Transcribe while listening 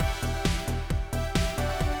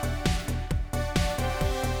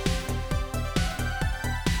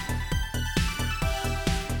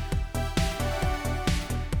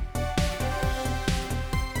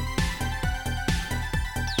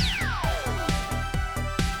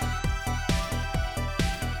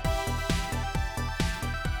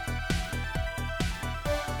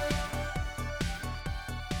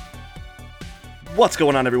What's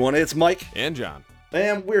going on, everyone? It's Mike and Jon,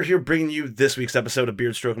 and we're here bringing you this week's episode of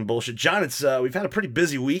Beard Stroking Bullshit. Jon, it's we've had a pretty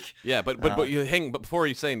busy week. Yeah, but before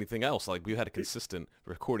you say anything else, like we've had a consistent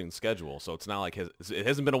recording schedule, so it's not like it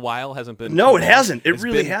hasn't been a while, hasn't been. No, it hasn't. It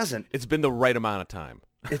really hasn't. It's been the right amount of time.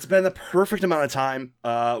 It's been the perfect amount of time.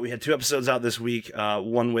 We had 2 episodes out this week.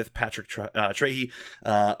 One with Patrick Trahey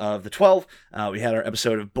of the 12. We had our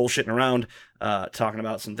episode of Bullshitting Around, talking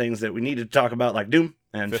about some things that we needed to talk about, like Doom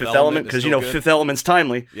and Fifth Element, because Fifth Element's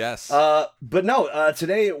timely. Yes. But no,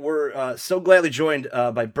 today we're so gladly joined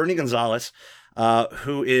by Bernie Gonzalez,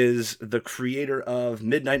 who is the creator of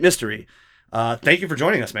Midnight Mystery. Thank you for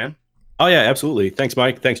joining us, man. Oh yeah, absolutely. Thanks,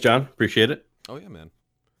 Mike. Thanks, Jon. Appreciate it. Oh yeah, man.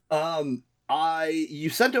 You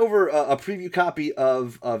sent over a preview copy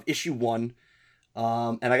of issue 1,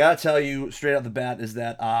 and I gotta tell you straight out the bat is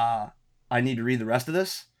that I need to read the rest of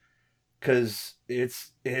this, because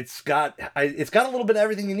it's got a little bit of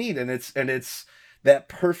everything you need, and it's that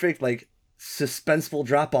perfect, like, suspenseful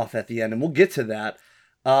drop off at the end, and we'll get to that.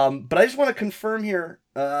 But I just want to confirm here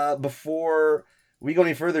before we go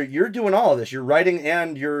any further, you're doing all of this. You're writing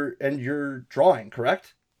and you're drawing,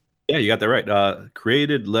 correct? Yeah, you got that right.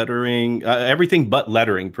 Created lettering, everything but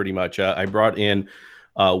lettering, pretty much. I brought in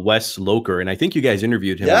Wes Loker, and I think you guys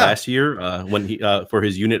interviewed him last year when he for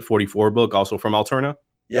his Unit 44 book, also from Alterna.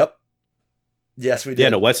 Yep. Yes, we did. Yeah,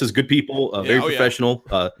 no, Wes is good people, very professional.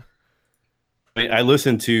 Yeah. I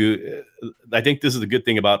listen to. I think this is the good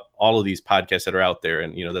thing about all of these podcasts that are out there,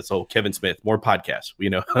 and that's the whole Kevin Smith, more podcasts.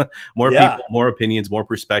 More people, more opinions, more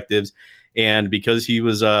perspectives. And because he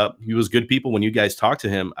was good people when you guys talked to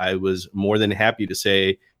him, I was more than happy to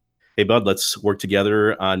say, hey, bud, let's work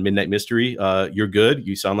together on Midnight Mystery. You're good.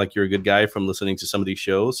 You sound like you're a good guy from listening to some of these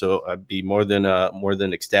shows. So I'd be more than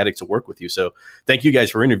ecstatic to work with you. So thank you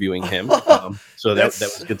guys for interviewing him. So that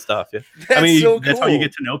was good stuff. Yeah. That's how you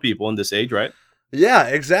get to know people in this age, right? Yeah,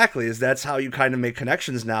 exactly. That's how you kind of make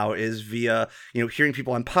connections now, is via, hearing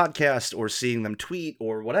people on podcasts or seeing them tweet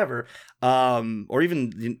or whatever. Or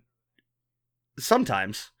even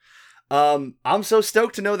sometimes. I'm so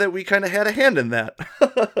stoked to know that we kind of had a hand in that.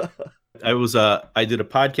 I did a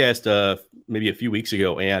podcast maybe a few weeks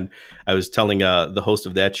ago, and I was telling the host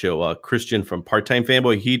of that show, Christian from Part-Time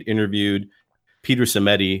Fanboy, he'd interviewed Peter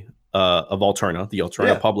Samedi of Alterna, the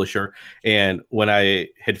Alterna publisher. And when I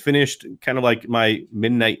had finished kind of like my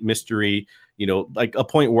Midnight Mystery, like a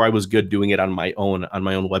point where I was good doing it on my own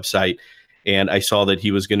website, and I saw that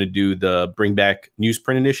he was going to do the Bring Back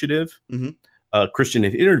Newsprint initiative. Mm-hmm. Christian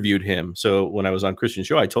had interviewed him. So when I was on Christian's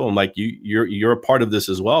show, I told him, like, you're a part of this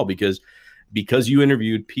as well, because you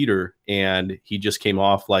interviewed Peter, and he just came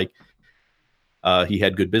off like he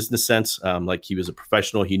had good business sense. Like, he was a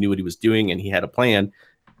professional. He knew what he was doing, and he had a plan.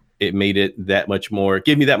 It made it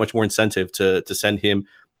gave me that much more incentive to send him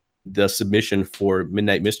the submission for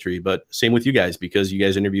Midnight Mystery. But same with you guys, because you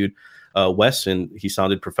guys interviewed Wes, and he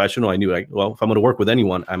sounded professional. I knew, if I'm going to work with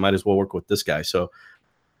anyone, I might as well work with this guy. So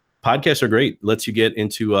podcasts are great. Lets you get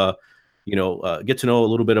into, get to know a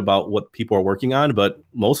little bit about what people are working on, but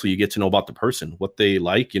mostly you get to know about the person, what they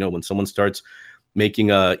like. When someone starts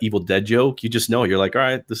making a Evil Dead joke, you just know, you're like, all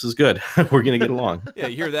right, this is good. We're going to get along. Yeah,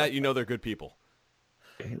 you hear that, they're good people.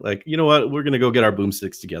 Like, you know what? We're going to go get our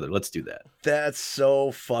boomsticks together. Let's do that. That's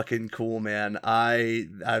so fucking cool, man.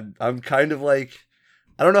 I'm kind of like,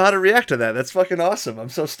 I don't know how to react to that. That's fucking awesome. I'm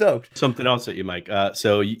so stoked. Something else at you, Mike.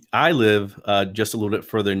 So I live just a little bit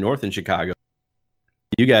further north in Chicago.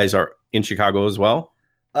 You guys are in Chicago as well?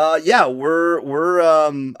 Yeah, we're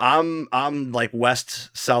I'm like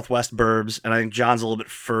southwest burbs, and I think Jon's a little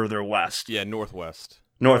bit further west. Yeah, northwest.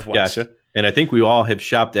 Gotcha. And I think we all have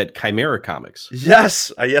shopped at Chimera Comics.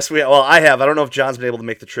 Yes, yes, well, I have. I don't know if Jon's been able to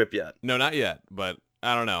make the trip yet. No, not yet, but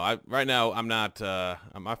I don't know. Right now, I'm not.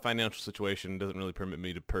 My financial situation doesn't really permit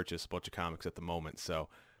me to purchase a bunch of comics at the moment, so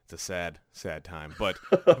it's a sad time. But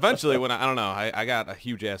eventually, when I don't know, I got a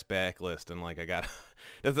huge ass backlist, and like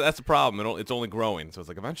that's the problem. It's only growing, so it's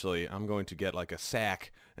like eventually I'm going to get like a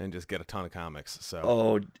sack and just get a ton of comics.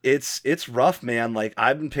 So it's rough, man. Like,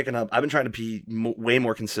 I've been trying to be way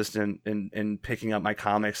more consistent in picking up my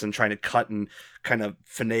comics and trying to cut and kind of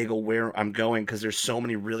finagle where I'm going, because there's so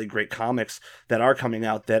many really great comics that are coming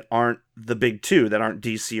out that aren't the big two, that aren't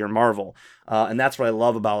DC or Marvel. And that's what I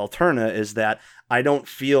love about Alterna, is that I don't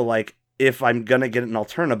feel like, if I'm gonna get an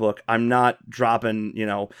Alterna book, I'm not dropping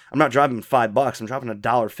 $5, I'm dropping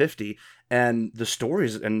 $1.50. And the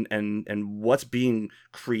stories and what's being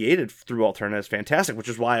created through Alterna is fantastic, which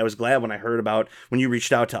is why I was glad when I heard about, when you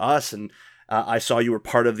reached out to us and I saw you were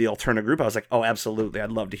part of the Alterna group. I was like, oh, absolutely.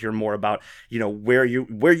 I'd love to hear more about, where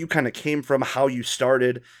you kind of came from, how you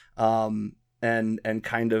started, and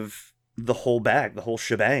kind of the whole bag, the whole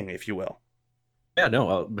shebang, if you will. Yeah, no,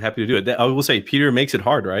 I'm happy to do it. I will say Peter makes it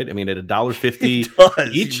hard, right? I mean, at $1.50 He does.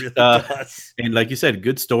 each, He really does. and like you said,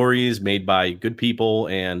 good stories made by good people,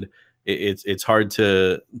 and it's hard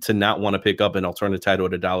to not want to pick up an alternative title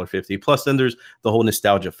at $1.50. Plus, then there's the whole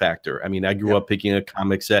nostalgia factor. I mean, I grew up picking up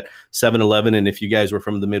comics at 7-Eleven, and if you guys were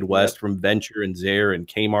from the Midwest, from Venture and Zare and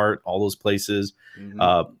Kmart, all those places,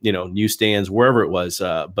 newsstands, wherever it was.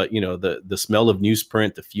 But the smell of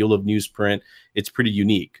newsprint, the feel of newsprint, it's pretty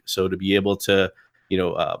unique. So to be able to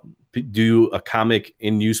do a comic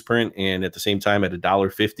in newsprint and at the same time at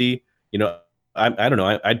 $1.50, I don't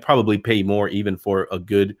know, I'd probably pay more even for a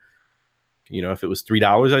good. If it was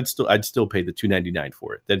 $3, I'd still pay the $2.99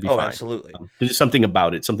 for it. That'd be fine. Absolutely. There's something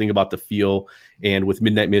about it, something about the feel. And with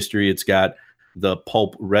Midnight Mystery, it's got the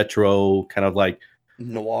pulp retro kind of like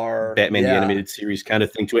noir Batman the Animated Series kind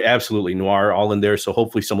of thing to it. Absolutely noir, all in there. So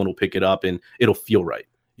hopefully someone will pick it up and it'll feel right.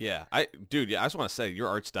 Yeah, I just want to say your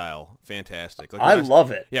art style, fantastic. Like, I love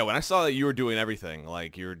it. Yeah, when I saw that you were doing everything,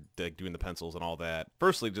 like you're like doing the pencils and all that.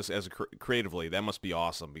 Firstly, just as creatively, that must be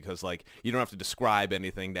awesome because like you don't have to describe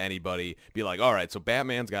anything to anybody. Be like, all right, so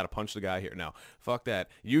Batman's got to punch the guy here. No, fuck that.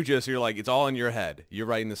 You're like, it's all in your head. You're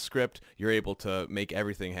writing the script. You're able to make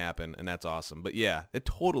everything happen, and that's awesome. But yeah, it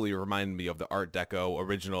totally reminded me of the Art Deco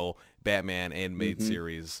original Batman animated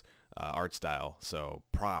series art style. So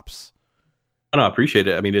props. I appreciate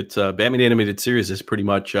it. I mean, it's Batman Animated Series is pretty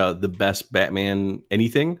much the best Batman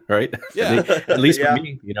anything, right? Yeah. At least for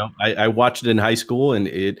me, I watched it in high school and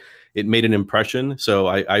it made an impression. So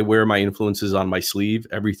I wear my influences on my sleeve.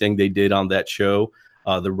 Everything they did on that show,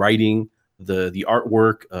 the writing, the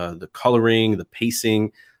artwork, the coloring, the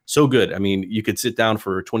pacing, so good. I mean, you could sit down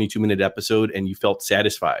for a 22-minute episode and you felt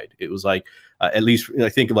satisfied. It was like, at least I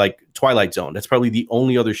think like Twilight Zone. That's probably the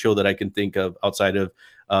only other show that I can think of outside of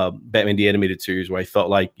Batman the Animated Series where I felt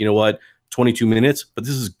like, 22 minutes, but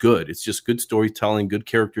this is good. It's just good storytelling, good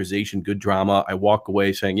characterization, good drama. I walk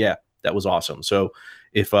away saying, yeah, that was awesome. So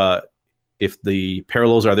if the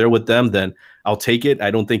parallels are there with them, then I'll take it.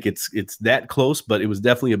 I don't think it's that close, but it was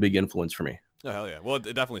definitely a big influence for me. Oh, hell yeah. Well, it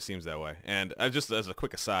definitely seems that way. And just as a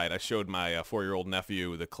quick aside, I showed my 4-year-old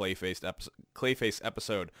nephew the Clayface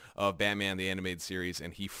episode of Batman the Animated Series,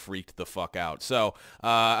 and he freaked the fuck out. So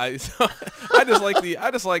I just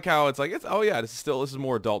like how it's like this is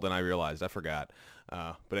more adult than I realized. I forgot.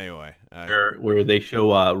 But anyway, where they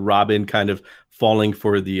show Robin kind of falling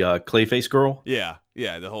for the Clayface girl. Yeah,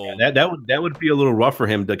 the whole that would be a little rough for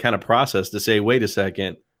him to kind of process, to say, wait a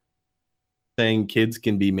second. Saying kids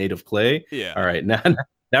can be made of clay. Yeah. All right. Now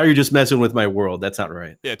you're just messing with my world. That's not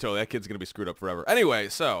right. Yeah, totally. That kid's gonna be screwed up forever. Anyway,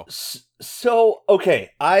 so okay.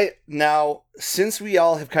 Since we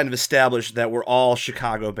all have kind of established that we're all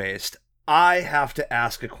Chicago based, I have to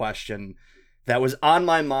ask a question that was on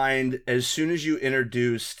my mind as soon as you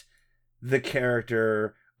introduced the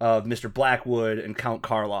character of Mr. Blackwood and Count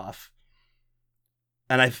Karloff.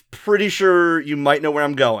 And I'm pretty sure you might know where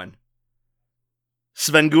I'm going.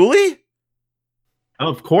 Svengoolie?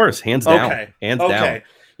 Of course, hands down. Hands down.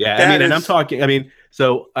 Yeah, and I'm talking,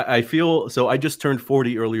 so I feel, so I just turned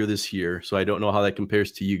 40 earlier this year, so I don't know how that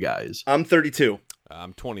compares to you guys. I'm 32.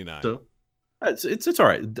 I'm 29. So it's all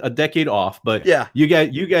right. A decade off, but yeah, you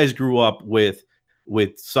guys grew up with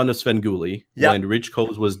Son of Svengoolie when Rich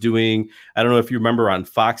Coles was doing, I don't know if you remember on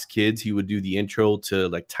Fox Kids, he would do the intro to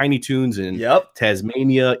like Tiny Toons and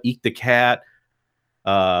Tasmania, Eek the Cat.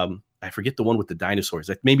 I forget the one with the dinosaurs.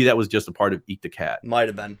 Like maybe that was just a part of Eat the Cat. Might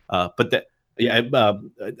have been. And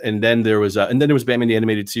then there was Batman the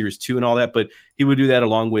Animated Series 2 and all that. But he would do that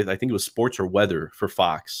along with, I think it was Sports or Weather for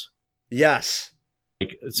Fox. Yes.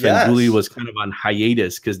 Like Svengoolie was kind of on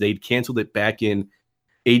hiatus because they'd canceled it back in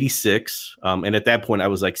 '86, and at that point I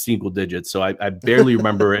was like single digits, so I barely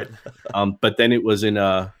remember it. But then it was in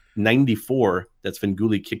 '94 that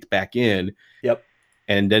Svengoolie kicked back in. Yep.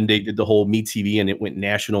 And then they did the whole MeTV, and it went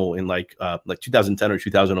national in like 2010 or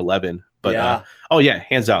 2011. But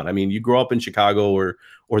hands down. I mean, you grow up in Chicago or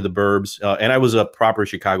the burbs, and I was a proper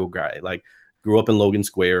Chicago guy. Like, grew up in Logan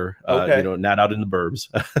Square, not out in the burbs.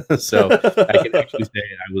 So I can actually say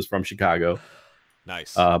I was from Chicago.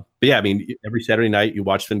 Nice. But yeah, I mean, every Saturday night you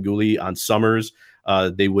watch Svengoolie on summers.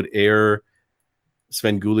 They would air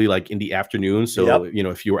Svengoolie like in the afternoon. So,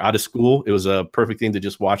 if you were out of school, it was a perfect thing to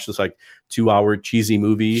just watch this like 2-hour cheesy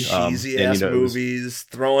movie. Cheesy ass movies,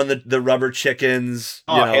 throwing the rubber chickens.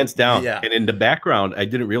 Hands down. Yeah. And in the background, I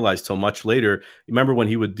didn't realize till much later. Remember when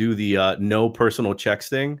he would do the no personal checks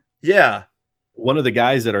thing? Yeah. One of the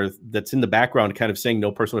guys that's in the background kind of saying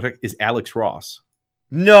no personal check is Alex Ross.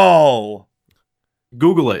 No.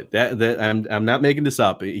 Google it. That I'm not making this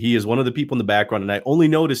up. He is one of the people in the background, and I only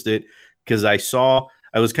noticed it because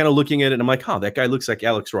I was kind of looking at it, and I'm like, huh, that guy looks like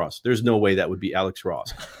Alex Ross. There's no way that would be Alex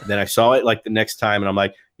Ross. And then I saw it like the next time, and I'm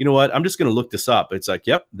like, you know what? I'm just gonna look this up. It's like,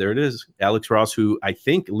 yep, there it is, Alex Ross, who I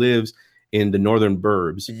think lives in the northern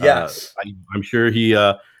burbs. Yes. I'm sure he,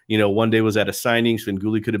 one day was at a signing.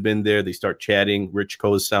 Svengoolie could have been there. They start chatting. Rich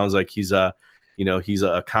Coase sounds like he's he's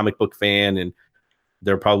a comic book fan, and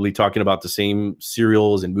they're probably talking about the same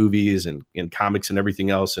serials and movies and comics and everything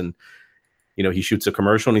else. And, he shoots a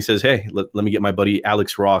commercial and he says, hey, let me get my buddy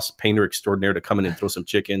Alex Ross, painter extraordinaire, to come in and throw some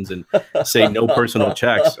chickens and say no personal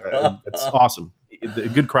checks. It's awesome. A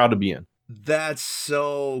good crowd to be in. That's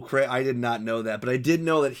so crazy. I did not know that, but I did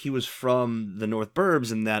know that he was from the North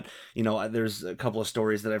Burbs, and that, there's a couple of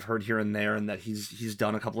stories that I've heard here and there, and that he's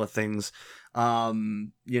done a couple of things,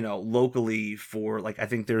 locally for, like, I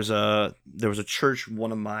think there was a church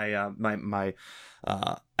one of my my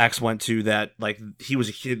ex went to, that, like, he was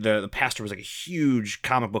the pastor was like a huge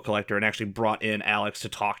comic book collector, and actually brought in Alex to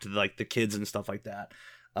talk to the kids and stuff like that.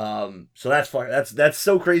 So that's fun. That's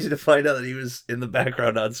so crazy to find out that he was in the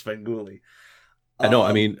background on Svengoolie. I know.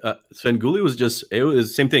 I mean, Svengoolie was it was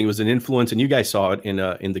the same thing. It was an influence, and you guys saw it in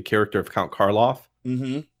the character of Count Karloff.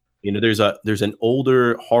 Mm-hmm. There's an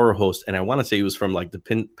older horror host, and I want to say he was from like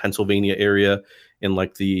the Pennsylvania area in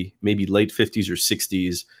like the maybe late 50s or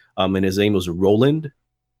 60s. And his name was Roland.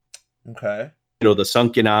 Okay. The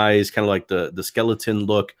sunken eyes, kind of like the skeleton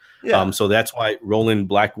look. Yeah. So that's why Roland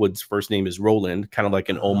Blackwood's first name is Roland, kind of like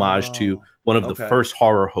an homage to one of the first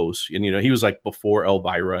horror hosts. And, he was like before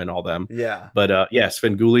Elvira and all them. Yeah. But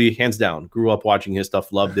Svengoolie, hands down, grew up watching his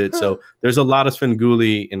stuff, loved it. So there's a lot of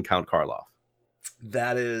Svengoolie in Count Karloff.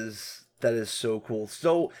 That is so cool.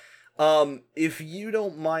 So, if you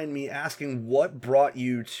don't mind me asking, what brought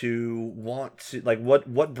you to want to, like,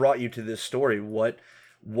 what brought you to this story? What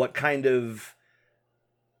kind of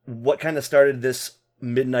started this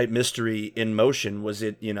Midnight Mystery in motion? Was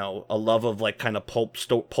it, a love of, like, kind of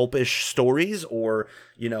pulpish stories, or,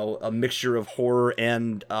 a mixture of horror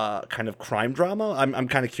and kind of crime drama? I'm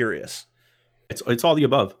kind of curious. It's all the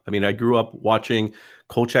above. I mean, I grew up watching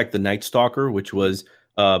Kolchak the Night Stalker, which was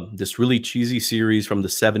this really cheesy series from the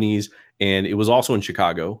 70s, and it was also in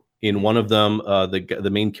Chicago. In one of them, the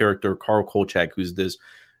main character, Carl Kolchak, who's this,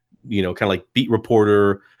 kind of like beat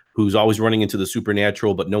reporter who's always running into the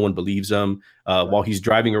supernatural, but no one believes him. While he's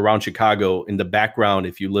driving around Chicago, in the background,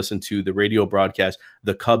 if you listen to the radio broadcast,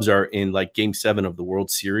 the Cubs are in like Game 7 of the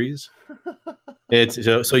World Series. It's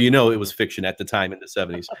so it was fiction at the time in the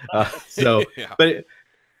 70s. Yeah.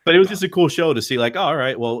 But it was just a cool show to see, like, oh, all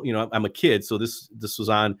right, well, I'm a kid, so this was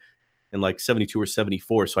on in like 72 or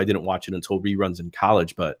 74, so I didn't watch it until reruns in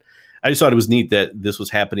college. But I just thought it was neat that this was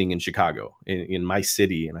happening in Chicago, in my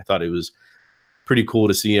city, and I thought it was pretty cool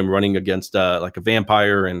to see him running against like a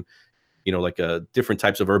vampire and like different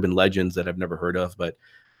types of urban legends that I've never heard of. But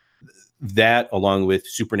that, along with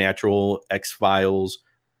Supernatural, X-Files,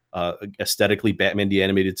 aesthetically Batman the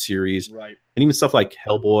Animated Series, right, and even stuff like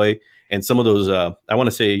Hellboy and some of those I want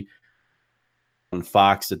to say on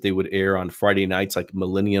Fox that they would air on Friday nights, like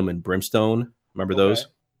Millennium and Brimstone. Remember those?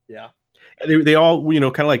 Yeah. They all, kind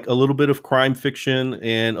of like a little bit of crime fiction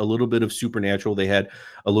and a little bit of supernatural. They had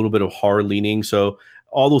a little bit of horror leaning. So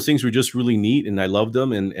all those things were just really neat, and I loved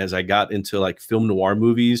them. And as I got into like film noir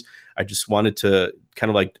movies, I just wanted to kind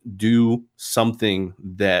of like do something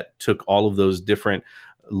that took all of those different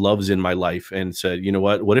loves in my life and said,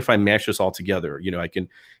 what if I mash this all together? I can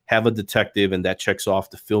have a detective, and that checks off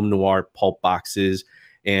the film noir pulp boxes,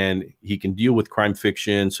 and he can deal with crime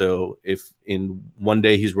fiction. So if in one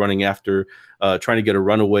day he's running after trying to get a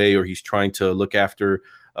runaway, or he's trying to look after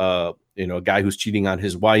a guy who's cheating on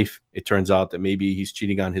his wife, it turns out that maybe he's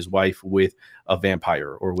cheating on his wife with a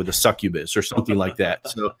vampire or with a succubus or something like that.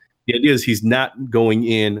 So the idea is he's not going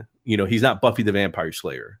in, he's not Buffy the Vampire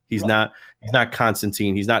Slayer. He's not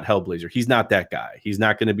Constantine. He's not Hellblazer. He's not that guy. He's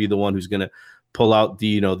not going to be the one who's going to pull out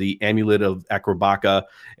the amulet of Acrobaca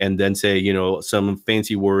and then say, some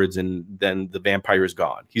fancy words, and then the vampire is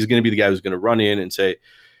gone. He's going to be the guy who's going to run in and say,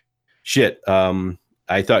 shit,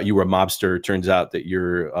 I thought you were a mobster. Turns out that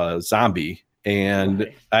you're a zombie, and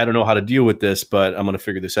right. I don't know how to deal with this, but I'm going to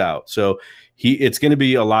figure this out. So it's going to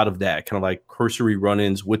be a lot of that, kind of like cursory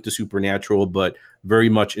run-ins with the supernatural, but very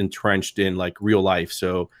much entrenched in like real life.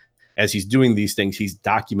 So as he's doing these things, he's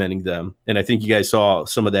documenting them. And I think you guys saw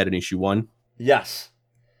some of that in issue 1. Yes.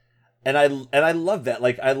 And I love that.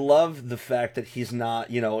 Like, I love the fact that he's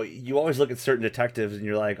not, you always look at certain detectives and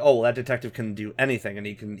you're like, oh, well, that detective can do anything, and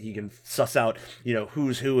he can suss out,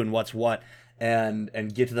 who's who and what's what.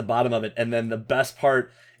 and get to the bottom of it. And then the best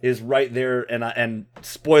part is right there, and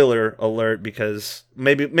spoiler alert, because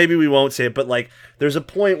maybe we won't say it, but like there's a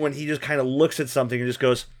point when he just kind of looks at something and just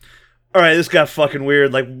goes, all right, this got fucking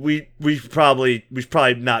weird. Like we probably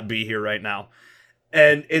not be here right now.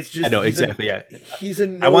 And it's just, I know exactly. He's a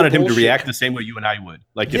no I wanted him to bullshit. react the same way you and I would.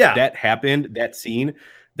 Like if that happened, that scene,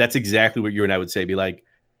 that's exactly what you and I would say. Be like,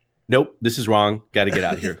 nope, this is wrong. Got to get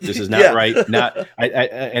out of here. This is not right.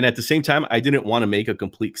 And at the same time, I didn't want to make a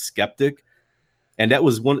complete skeptic. And that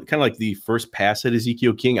was one kind of like the first pass at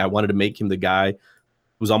Ezekiel King. I wanted to make him the guy who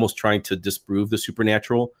was almost trying to disprove the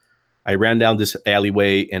supernatural. I ran down this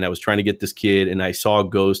alleyway and I was trying to get this kid, and I saw a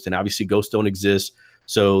ghost, and obviously ghosts don't exist.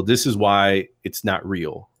 So this is why it's not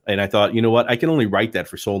real. And I thought, you know what? I can only write that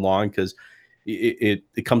for so long because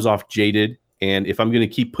it comes off jaded. And if I'm going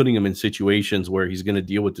to keep putting him in situations where he's going to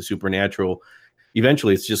deal with the supernatural,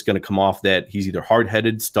 eventually it's just going to come off that he's either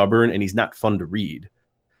hard-headed, stubborn, and he's not fun to read.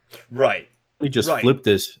 Right. We just flip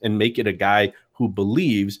this and make it a guy who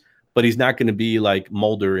believes, but he's not going to be like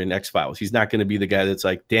Mulder in X-Files. He's not going to be the guy that's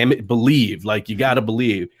like, damn it, believe. Like, you got to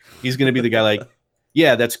believe. He's going to be the guy like,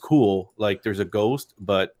 yeah, that's cool. Like, there's a ghost,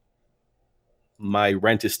 but my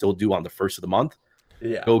rent is still due on the 1st of the month.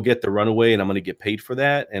 Yeah. Go get the runaway, and I'm going to get paid for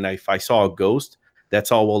that. And if I saw a ghost,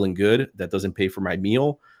 that's all well and good. That doesn't pay for my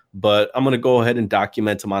meal. But I'm going to go ahead and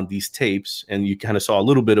document them on these tapes. And you kind of saw a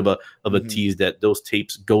little bit of a tease that those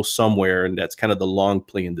tapes go somewhere. And that's kind of the long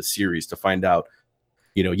play in the series to find out,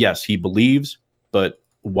 you know, yes, he believes, but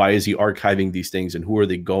why is he archiving these things, and who are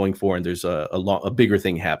they going for? And there's a bigger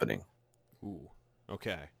thing happening. Ooh.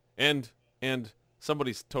 Okay. And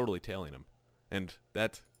somebody's totally tailing him. And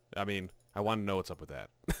that, I mean, I want to know what's up with that.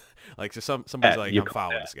 Like, so somebody's like, I'm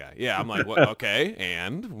following this guy. Yeah, I'm like, what? Okay,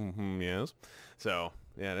 and yes. So,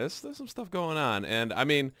 yeah, there's some stuff going on. And, I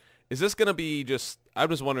mean, is this going to be just, I'm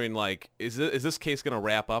just wondering, like, is this case going to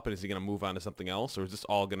wrap up, and is he going to move on to something else? Or is this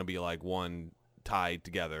all going to be, like, one tied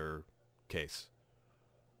together case?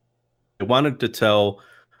 I wanted to tell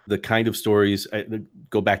the kind of stories,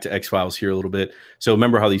 go back to X-Files here a little bit. So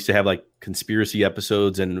remember how they used to have like conspiracy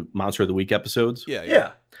episodes and Monster of the Week episodes?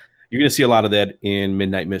 Yeah. You're going to see a lot of that in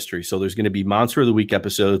Midnight Mystery. So there's going to be Monster of the Week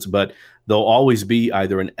episodes, but there'll always be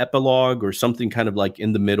either an epilogue or something kind of like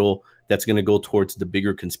in the middle that's going to go towards the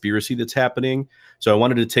bigger conspiracy that's happening. So I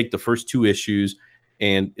wanted to take the first 2 issues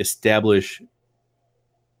and establish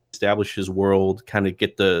his world, kind of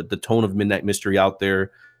get the tone of Midnight Mystery out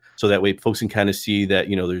there. So that way folks can kind of see that,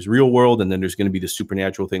 you know, there's real world, and then there's going to be the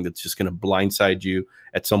supernatural thing that's just going to blindside you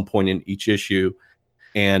at some point in each issue.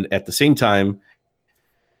 And at the same time,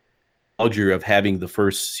 luxury of having the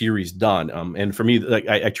first series done. And for me, like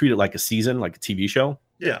I treat it like a season, like a TV show.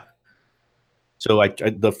 Yeah. So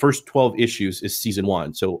the first 12 issues is season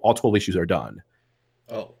 1. So all 12 issues are done.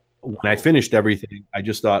 Oh. When I finished everything, I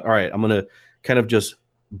just thought, all right, I'm going to kind of just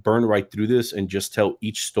burn right through this and just tell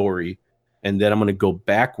each story. And then I'm going to go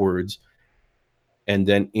backwards and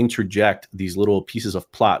then interject these little pieces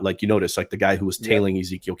of plot. Like you notice, like the guy who was tailing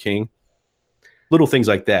Ezekiel King, little things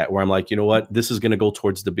like that, where I'm like, you know what, this is going to go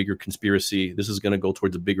towards the bigger conspiracy. This is going to go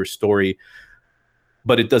towards a bigger story,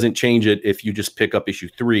 but it doesn't change it. If you just pick up issue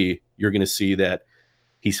 3, you're going to see that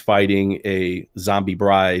he's fighting a zombie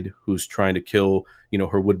bride who's trying to kill, you know,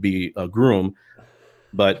 her would-be groom.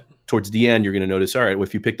 But towards the end, you're going to notice, all right, well,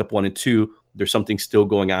 if you picked up 1 and 2, there's something still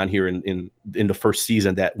going on here in the first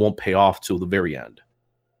season that won't pay off till the very end.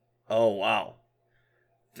 Oh, wow.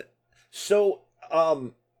 So,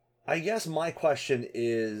 I guess my question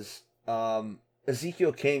is,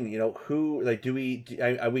 Ezekiel King, you know, who, like,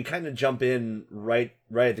 we kind of jump in right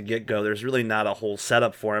at the get-go. There's really not a whole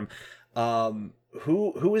setup for him.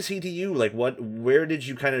 Who is he to you? Like, where did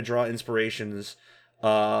you kind of draw inspirations,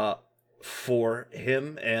 for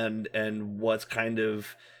him, and what's kind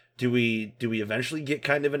of, do we eventually get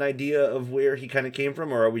kind of an idea of where he kind of came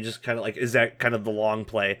from, or are we just kind of like, is that kind of the long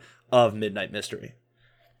play of Midnight Mystery?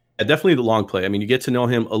 Definitely the long play. I mean, you get to know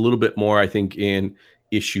him a little bit more, I think, in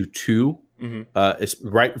issue 2. It's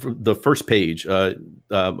right from the first page. I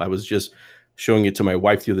was just showing it to my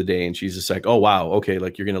wife the other day, and she's just like, oh, wow, okay,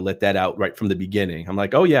 like you're going to let that out right from the beginning. I'm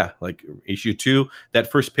like, oh, yeah, like issue 2,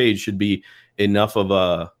 that first page should be enough of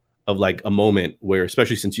a moment where,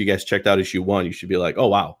 especially since you guys checked out issue 1, you should be like, oh,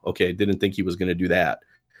 wow, okay, didn't think he was going to do that.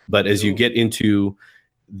 But as you get into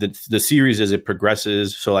the series as it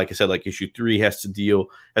progresses, so like I said, like issue 3 has to do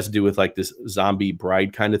with like this zombie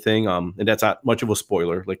bride kind of thing, and that's not much of a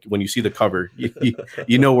spoiler. Like when you see the cover,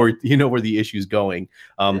 you know where the issue's going.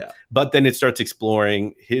 But then it starts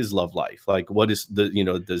exploring his love life. Like, what is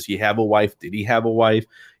does he have a wife? Did he have a wife?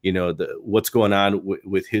 What's going on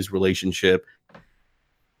with his relationship?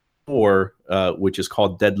 4, which is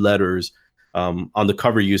called Dead Letters. On the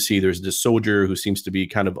cover, you see there's this soldier who seems to be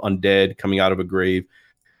kind of undead coming out of a grave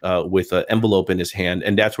with an envelope in his hand.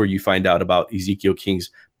 And that's where you find out about Ezekiel King's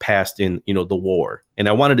past in, the war. And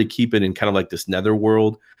I wanted to keep it in kind of like this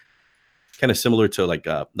netherworld, kind of similar to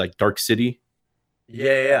like Dark City.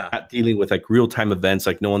 Yeah. Not dealing with like real time events.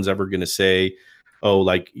 Like no one's ever going to say, oh,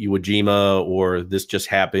 like Iwo Jima or this just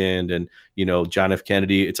happened. And, John F.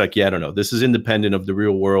 Kennedy. It's like, yeah, I don't know. This is independent of the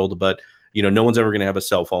real world, but no one's ever going to have a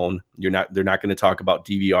cell phone. They're not going to talk about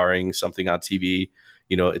DVRing something on TV.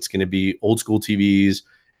 It's going to be old school TVs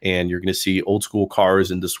and you're going to see old school cars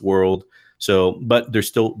in this world. So, but there's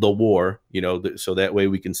still the war, so that way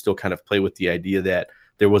we can still kind of play with the idea that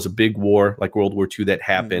there was a big war like World War II that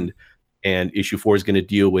happened. And issue 4 is going to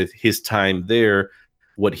deal with his time there,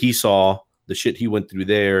 what he saw, the shit he went through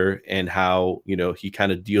there, and how, he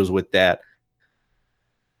kind of deals with that.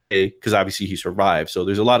 Because obviously he survived. So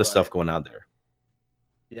there's a lot of stuff going on there.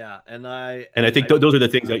 Yeah. And I think those are the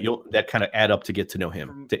things that kind of add up to get to know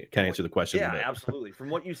him. To kind of answer the question. Yeah, absolutely.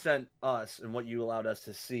 From what you sent us and what you allowed us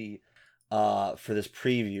to see for this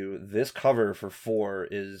preview, this cover for 4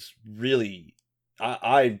 is really,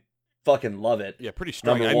 I fucking love it. Yeah, pretty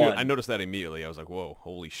strong. I noticed that immediately. I was like, "Whoa,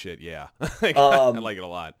 holy shit, yeah!" I like it a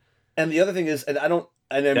lot. And the other thing is, I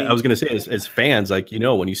was going to say, as fans, like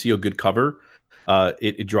when you see a good cover,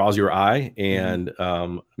 it draws your eye. And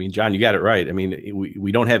John, you got it right.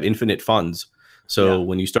 We don't have infinite funds, so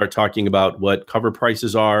when you start talking about what cover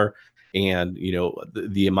prices are, and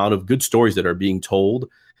the amount of good stories that are being told,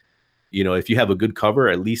 if you have a good cover,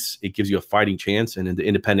 at least it gives you a fighting chance. And in the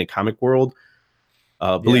independent comic world.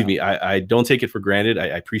 Believe me, I don't take it for granted. I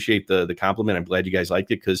appreciate the compliment. I'm glad you guys liked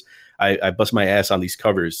it because I bust my ass on these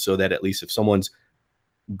covers so that at least if someone's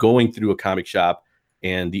going through a comic shop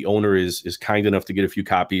and the owner is kind enough to get a few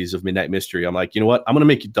copies of Midnight Mystery, I'm like, you know what? I'm going to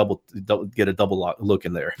make you get a double look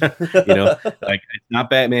in there. Like it's not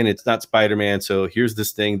Batman, it's not Spider-Man. So here's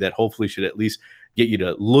this thing that hopefully should at least get you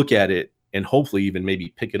to look at it and hopefully even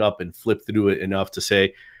maybe pick it up and flip through it enough to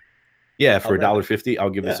say, yeah, for $1.50, I'll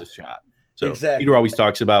give this a shot. So exactly. Peter always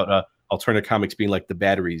talks about alternative comics being like the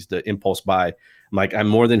batteries, the impulse buy. I'm like, I'm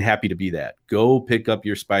more than happy to be that. Go pick up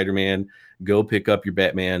your Spider-Man. Go pick up your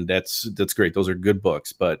Batman. That's great. Those are good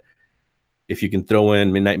books. But if you can throw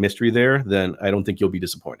in Midnight Mystery there, then I don't think you'll be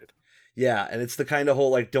disappointed. Yeah, and it's the kind of whole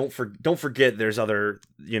like don't forget there's other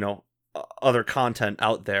other content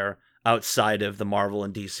out there outside of the Marvel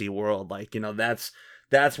and DC world. Like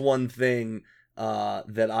that's one thing.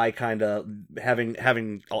 That I kind of having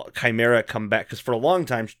Chimera come back, because for a long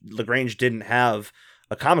time LaGrange didn't have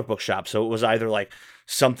a comic book shop, so it was either like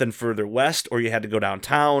something further west or you had to go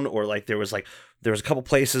downtown, or like there was a couple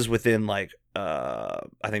places within like I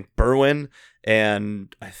think Berwyn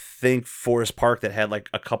and I think Forest Park that had like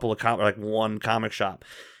a couple of one comic shop.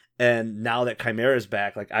 And now that Chimera is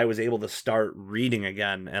back, like I was able to start reading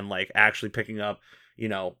again and like actually picking up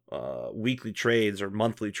weekly trades or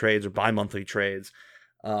monthly trades or bi-monthly trades.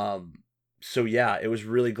 So yeah, it was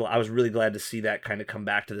I was really glad to see that kind of come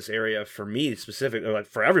back to this area for me specifically, like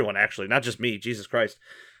for everyone actually, not just me, Jesus Christ.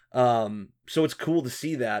 So it's cool to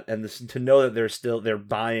see that and to know that they're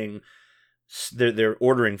buying, they're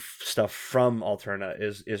ordering stuff from Alterna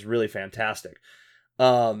is really fantastic.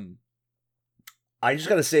 I just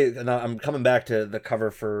got to say, and I'm coming back to the cover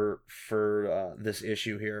for this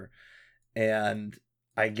issue here. And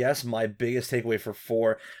I guess my biggest takeaway for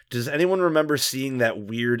 4, does anyone remember seeing that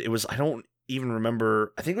weird, I don't even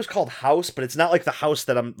remember, I think it was called House, but it's not like the House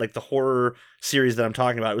that I'm, like the horror series that I'm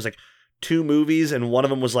talking about. It was like 2 movies, and one of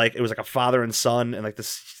them was like, it was like a father and son, and like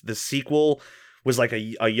the sequel was like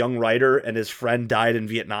a young writer, and his friend died in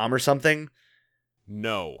Vietnam or something.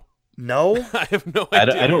 No? I have no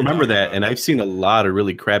idea. I don't remember that, and I've seen a lot of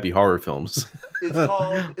really crappy horror films.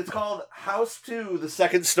 It's called House 2: The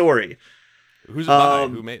Second Story. Who's it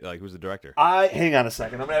by? Who's the director? Hang on a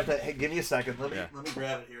second. I'm gonna have to give me a second. Let me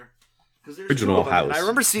grab it here. Because there's Original House. And I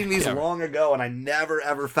remember seeing these long ago, and I never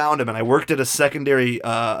ever found them. And I worked at a secondary,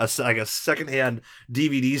 a secondhand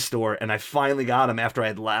DVD store, and I finally got them after I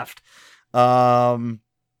had left.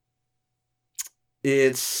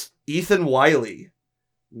 It's Ethan Wiley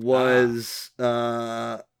was.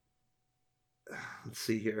 Let's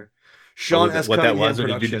see here. Sean S. What that Cunningham was, or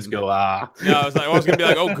did you just go, No, I was going to be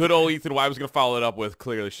like, oh, good old Ethan. I was going to follow it up with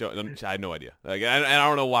clearly show. I had no idea. Like, and I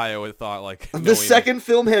don't know why I would have thought, like. The second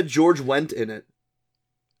film had George Wendt in it.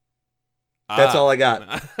 That's all I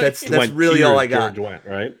got. That's really all I got. George Wendt,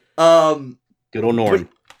 right? Good old Norm.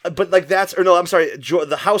 But like I'm sorry.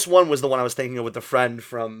 The House one was the one I was thinking of with the friend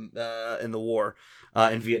from in the war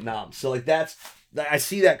in Vietnam. So like that's I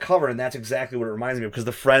see that cover, and that's exactly what it reminds me of, because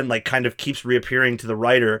the friend like kind of keeps reappearing to the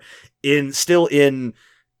writer in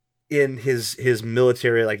his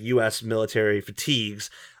military, like U.S. military fatigues,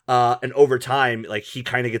 and over time, like he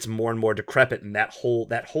kind of gets more and more decrepit, and that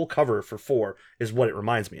whole cover for 4 is what it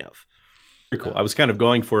reminds me of. Pretty cool. I was kind of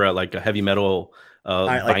going for like a heavy metal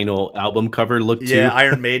vinyl album cover look too. Yeah,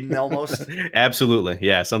 Iron Maiden almost. Absolutely,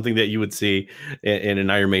 yeah, something that you would see in an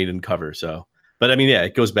Iron Maiden cover. So, but I mean, yeah,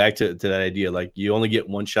 it goes back to that idea. Like you only get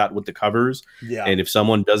one shot with the covers, and if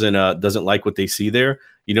someone doesn't like what they see there,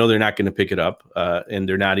 they're not going to pick it up, and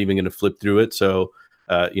they're not even going to flip through it. So,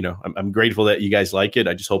 I'm grateful that you guys like it.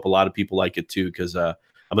 I just hope a lot of people like it too, because I'm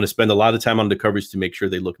going to spend a lot of time on the covers to make sure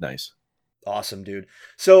they look nice. Awesome, dude.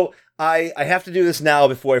 So I have to do this now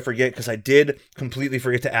before I forget, because I did completely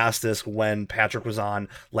forget to ask this when Patrick was on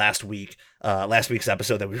last week's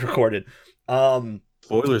episode that we recorded.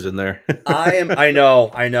 Spoilers in there. I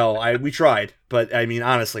know. We tried, but I mean,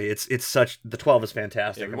 honestly, it's such, the 12 is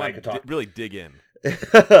fantastic. Yeah, I could really dig in.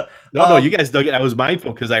 No, you guys dug it. I was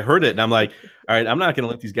mindful because I heard it, and I'm like, all right, I'm not going to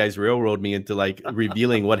let these guys railroad me into like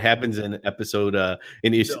revealing what happens in episode.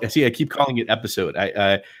 See, I keep calling it episode.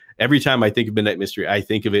 I every time I think of Midnight Mystery, I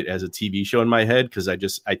think of it as a TV show in my head, because I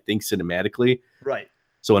think cinematically. Right.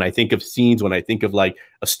 So when I think of scenes, when I think of like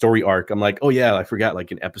a story arc, I'm like, oh yeah, I forgot,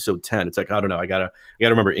 like in episode 10. It's like, I don't know, I gotta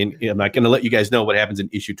remember. I'm not gonna let you guys know what happens in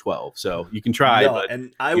issue 12. So you can try, but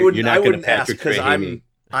and I wouldn't ask, because I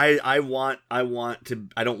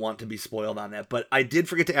don't want to be spoiled on that, but I did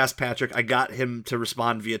forget to ask Patrick. I got him to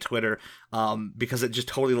respond via Twitter, because it just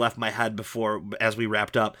totally left my head as we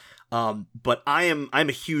wrapped up. But I'm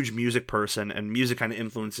a huge music person, and music kind of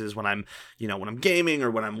influences when I'm gaming, or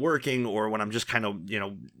when I'm working, or when I'm just kind of,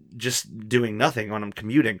 just doing nothing, when I'm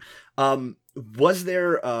commuting. Was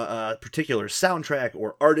there a particular soundtrack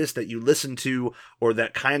or artist that you listened to, or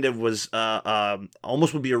that kind of was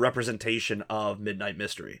almost would be a representation of Midnight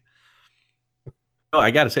Mystery? Oh,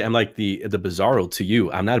 I gotta say, I'm like the Bizarro to you.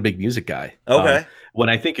 I'm not a big music guy. Okay. When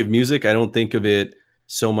I think of music, I don't think of it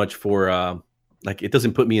so much for like, it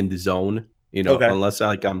doesn't put me in the zone, Okay. unless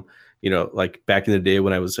I'm, like back in the day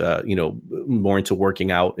when I was, more into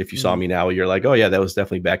working out. If you saw me now, you're like, oh yeah, that was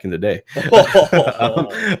definitely back in the day.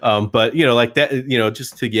 But like that,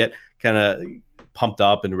 just to get kind of pumped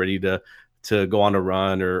up and ready to go on a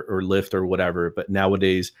run or lift or whatever. But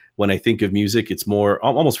nowadays, when I think of music, it's more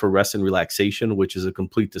almost for rest and relaxation, which is a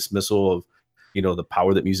complete dismissal of, the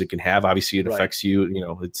power that music can have. Obviously it affects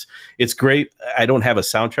you, it's great. I don't have a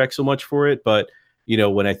soundtrack so much for it, but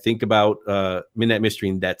when I think about Midnight Mystery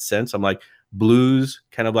in that sense, I'm like, blues,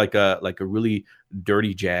 kind of like a really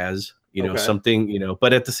dirty jazz, something,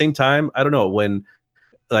 but at the same time, I don't know, when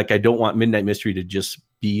like, I don't want Midnight Mystery to just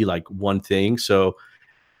be like one thing. So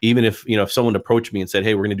even if, if someone approached me and said,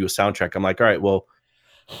 hey, we're going to do a soundtrack, I'm like, all right, well,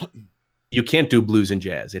 you can't do blues and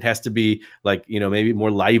jazz. It has to be like, maybe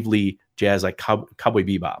more lively jazz, like Cowboy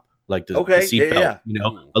Bebop, like the seatbelt,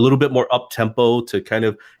 a little bit more up tempo to kind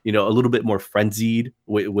of, a little bit more frenzied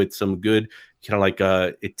with some good kind of like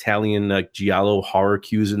Italian like giallo horror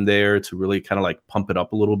cues in there to really kind of like pump it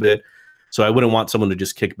up a little bit. So I wouldn't want someone to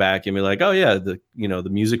just kick back and be like, oh yeah, the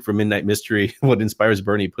music for Midnight Mystery, what inspires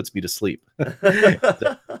Bernie puts me to sleep.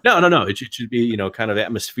 No. It should be, kind of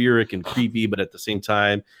atmospheric and creepy, but at the same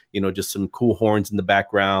time, just some cool horns in the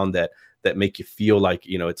background that make you feel like,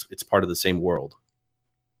 it's part of the same world.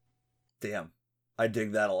 Damn. I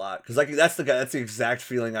dig that a lot. Cause like, that's the exact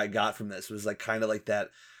feeling I got from this, was like kind of like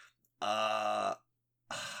that, I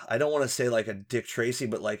don't want to say like a Dick Tracy,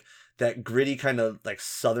 but like that gritty kind of like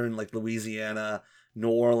Southern, like Louisiana, New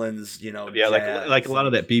Orleans, yeah, like a lot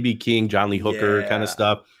of that BB King, John Lee Hooker kind of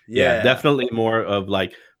stuff. Yeah, definitely more of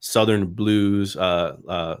like Southern blues.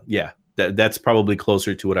 That's probably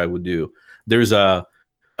closer to what I would do. There's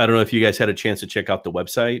I don't know if you guys had a chance to check out the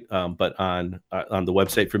website, but on the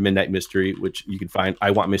website for Midnight Mystery, which you can find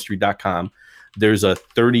iwantmystery.com, there's a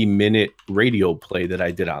 30-minute radio play that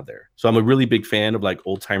I did out there. So I'm a really big fan of like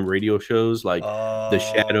old time radio shows like The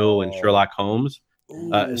Shadow and Sherlock Holmes.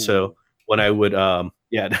 So when I would, so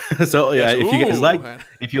yeah,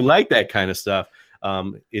 if you like that kind of stuff,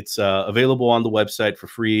 it's available on the website for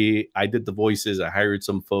free. I did the voices. I hired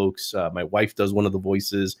some folks. My wife does one of the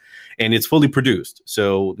voices, and it's fully produced.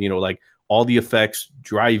 So, like all the effects,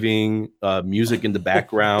 driving, music in the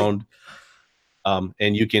background.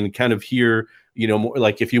 And you can kind of hear, more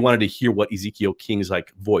like if you wanted to hear what Ezekiel King's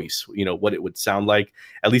like voice, what it would sound like,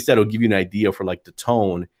 at least that'll give you an idea for like the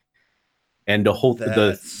tone. And the whole,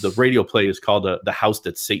 the radio play is called The House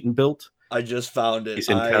That Satan Built. I just found it. It's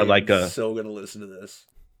in kind of like so going to listen to this.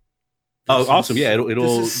 Oh, awesome. Yeah. This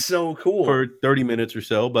It'll is so cool. for 30 minutes or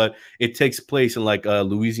so, but it takes place in like a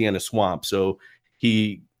Louisiana swamp. So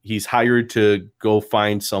he's hired to go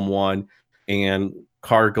find someone, and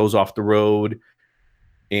car goes off the road.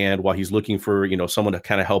 And while he's looking for, someone to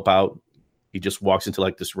kind of help out, he just walks into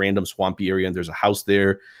like this random swampy area, and there's a house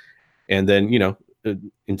there. And then,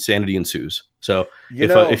 insanity ensues. So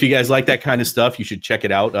if you guys like that kind of stuff, you should check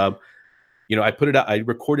it out. I put it out. I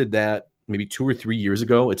recorded that maybe 2 or 3 years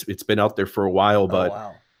ago. It's been out there for a while, but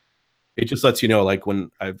wow. It just lets you know, like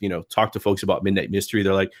when I've, talked to folks about Midnight Mystery,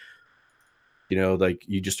 they're like, like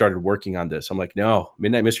you just started working on this. I'm like, no,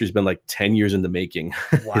 Midnight Mystery has been like 10 years in the making.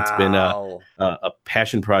 Wow. It's been a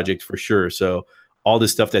passion project for sure. So all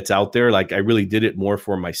this stuff that's out there, like I really did it more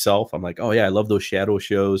for myself. I'm like, oh yeah, I love those shadow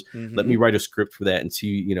shows. Mm-hmm. Let me write a script for that and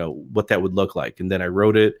see, what that would look like. And then I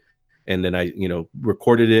wrote it, and then I,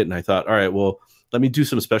 recorded it, and I thought, all right, well, let me do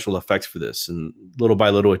some special effects for this. And little by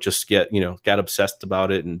little, it just got obsessed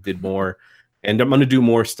about it and did more. And I'm going to do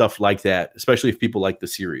more stuff like that, especially if people like the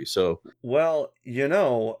series. So, well,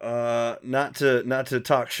 not to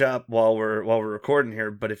talk shop while we're recording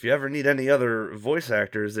here, but if you ever need any other voice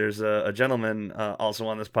actors, there's a gentleman also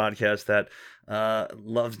on this podcast that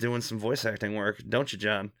loves doing some voice acting work, don't you,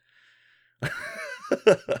 John?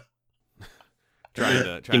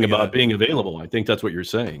 Trying about being available. I think that's what you're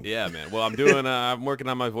saying. Yeah, man. Well, I'm doing. I'm working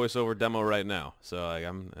on my voiceover demo right now. So like,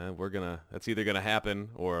 that's either gonna happen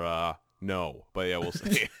or no. But yeah, we'll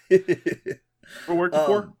see. For work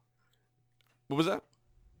before? What was that?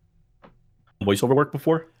 Voiceover work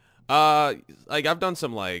before? Like I've done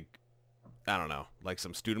some I don't know, like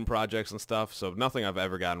some student projects and stuff. So nothing I've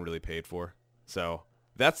ever gotten really paid for. So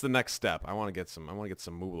that's the next step. I want to get some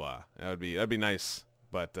moolah. That'd be nice.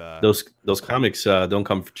 But those comics don't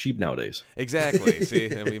come for cheap nowadays. Exactly. See,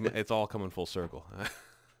 it's all coming full circle.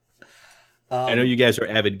 I know you guys are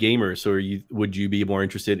avid gamers, so would you be more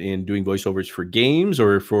interested in doing voiceovers for games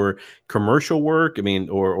or for commercial work? I mean,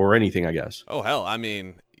 or anything, I guess. Oh hell, I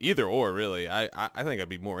mean, either or really. I think I'd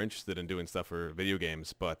be more interested in doing stuff for video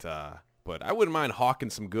games, but I wouldn't mind hawking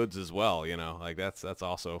some goods as well. Like that's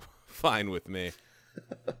also fine with me.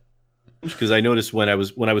 Because I noticed when I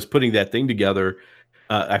was putting that thing together.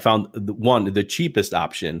 I found the cheapest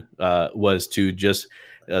option was to just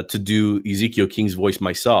to do Ezekiel King's voice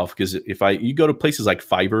myself. Because you go to places like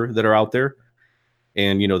Fiverr that are out there,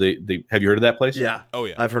 and they have you heard of that place? Yeah. Oh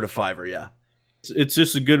yeah. I've heard of Fiverr. Yeah. It's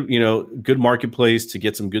just a good marketplace to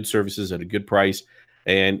get some good services at a good price,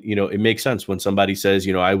 and it makes sense when somebody says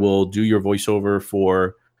I will do your voiceover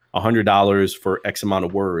for $100 for X amount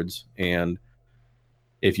of words. And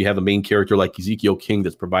if you have a main character like Ezekiel King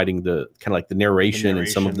that's providing the kind of like the narration and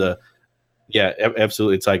some of the, yeah,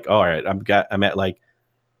 absolutely. It's like, all right, I'm at like,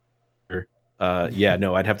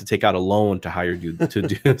 no, I'd have to take out a loan to hire you to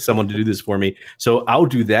do someone to do this for me. So I'll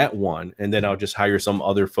do that one, and then I'll just hire some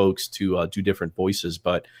other folks to do different voices.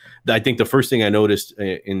 But I think the first thing I noticed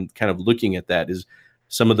in kind of looking at that is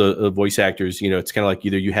some of the voice actors. It's kind of like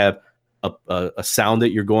either you have a sound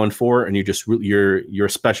that you're going for, and you're a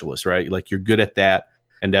specialist, right? Like you're good at that.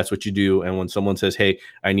 And that's what you do. And when someone says, hey,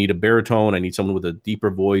 I need a baritone, I need someone with a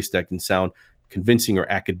deeper voice that can sound convincing or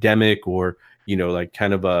academic or, like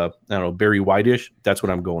kind of I don't know, Barry White-ish, that's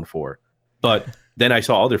what I'm going for. But then I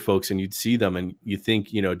saw other folks, and you'd see them and you think,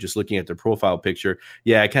 just looking at their profile picture,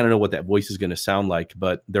 yeah, I kind of know what that voice is going to sound like,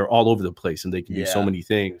 but they're all over the place and they can do so many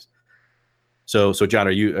things. So John,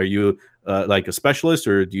 are you like a specialist,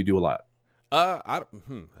 or do you do a lot?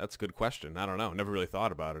 That's a good question. I don't know. Never really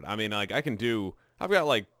thought about it. I mean, like I've got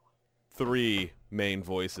like 3 main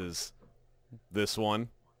voices. This one,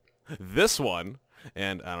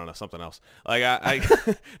 and I don't know, something else. Like I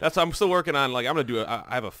I'm still working on. Like I'm gonna do. I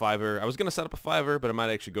have a Fiverr. I was gonna set up a Fiverr, but I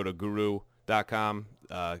might actually go to guru.com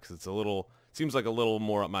because seems like a little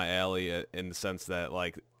more up my alley in the sense that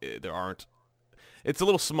like it's a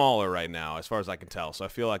little smaller right now as far as I can tell. So I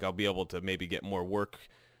feel like I'll be able to maybe get more work.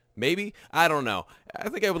 Maybe. I don't know. I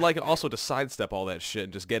think I would like also to sidestep all that shit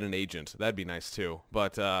and just get an agent. That'd be nice too.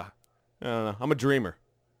 But I don't know. I'm a dreamer.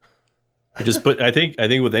 I think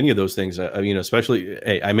with any of those things, especially,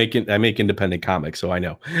 hey, I make independent comics, so I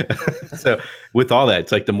know. So with all that,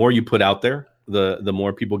 it's like the more you put out there, the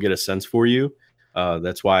more people get a sense for you.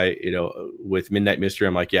 That's why, with Midnight Mystery,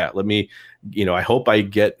 I'm like, yeah, let me, I hope I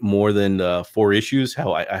get more than 4 issues.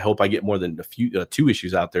 Hell, I hope I get more than a few 2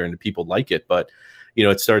 issues out there and the people like it. But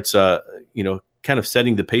it starts, kind of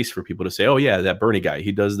setting the pace for people to say, oh yeah, that Bernie guy,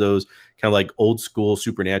 he does those kind of like old school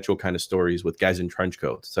supernatural kind of stories with guys in trench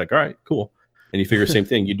coats. It's like, all right, cool. And you figure same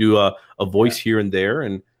thing. You do a voice here and there,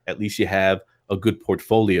 and at least you have a good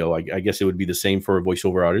portfolio. I guess it would be the same for a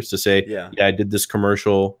voiceover artist to say, Yeah. I did this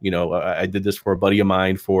commercial, I did this for a buddy of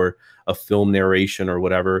mine for a film narration or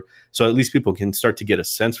whatever. So at least people can start to get a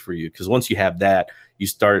sense for you. Because once you have that, you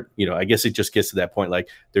start, I guess it just gets to that point. Like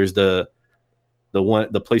there's the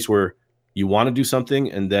place where you want to do something.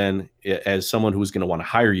 And then as someone who's going to want to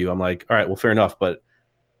hire you, I'm like, all right, well, fair enough. But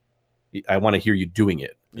I want to hear you doing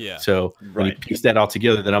it. Yeah. So when you piece that all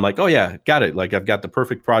together, then I'm like, oh yeah, got it. Like I've got the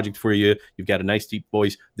perfect project for you. You've got a nice deep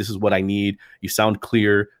voice. This is what I need. You sound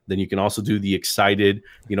clear. Then you can also do the excited,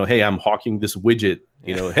 hey, I'm hawking this widget,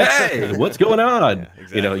 hey, what's going on? Yeah,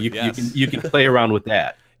 exactly. You can play around with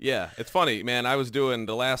that. Yeah, it's funny, man. I was doing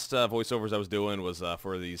the last voiceovers I was doing was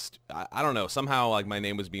for these. I don't know. Somehow, like my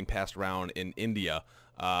name was being passed around in India,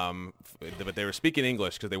 but they were speaking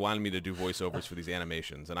English because they wanted me to do voiceovers for these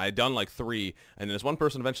animations, and I had done like 3. And then this one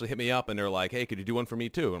person eventually hit me up, and they're like, "Hey, could you do one for me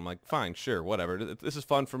too?" And I'm like, "Fine, sure, whatever. This is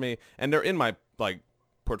fun for me." And they're in my like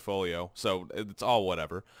portfolio, so it's all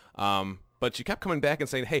whatever. But she kept coming back and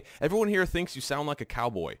saying, "Hey, everyone here thinks you sound like a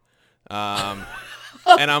cowboy."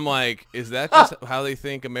 And I'm like, is that just how they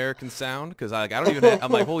think Americans sound? Because I don't even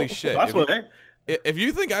I'm like, holy shit. If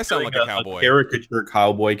you think I sound like a cowboy. A caricature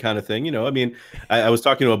cowboy kind of thing, I mean, I was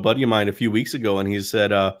talking to a buddy of mine a few weeks ago, and he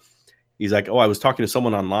said, he's like, oh, I was talking to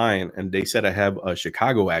someone online, and they said I have a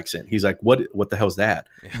Chicago accent. He's like, what the hell's that?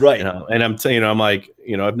 Right. And I'm saying, I'm like,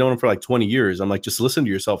 I've known him for like 20 years. I'm like, just listen to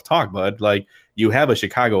yourself talk, bud. Like, you have a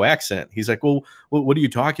Chicago accent. He's like, well, what are you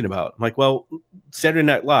talking about? I'm like, well, Saturday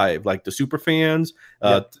Night Live, like the super fans,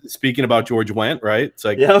 speaking about George Wendt, right? It's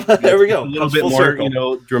like, there we go. A little bit more,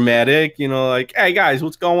 circle. Dramatic, like, hey guys,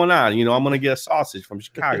 what's going on? I'm going to get a sausage from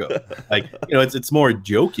Chicago. Like, it's more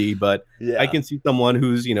jokey, but I can see someone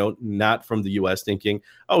who's, not from the US thinking,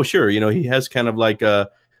 oh, sure. He has kind of like a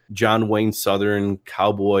John Wayne Southern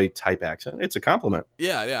cowboy type accent. It's a compliment.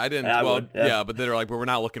 Yeah, I didn't. But they're like, but we're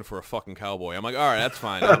not looking for a fucking cowboy. I'm like, all right, that's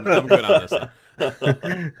fine. I'm good on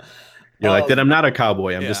this. You're like, then I'm not a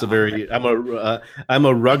cowboy. I'm just I'm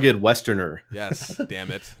a rugged Westerner. Yes,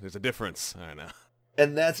 damn it. There's a difference. I know.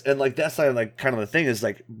 And that's like kind of the thing is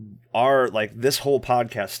like this whole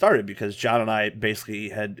podcast started because John and I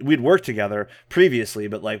basically we'd worked together previously,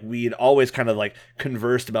 but like we'd always kind of like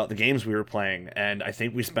conversed about the games we were playing, and I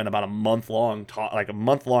think we spent about a month long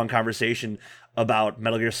conversation about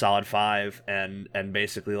Metal Gear Solid 5 and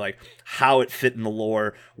basically like how it fit in the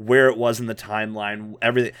lore, where it was in the timeline,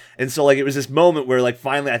 everything. And so like it was this moment where like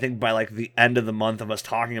finally I think by like the end of the month of us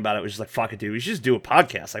talking about it, it was just like, fuck it, dude, we should just do a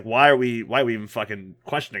podcast. Like why are we even fucking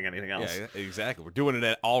questioning anything else? Yeah, exactly. We're doing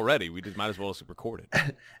it already. We just might as well record it.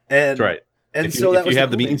 And that's right. And if so if you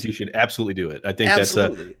have the means, you should absolutely do it. I think that's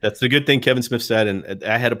the good thing Kevin Smith said. And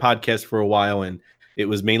I had a podcast for a while, and it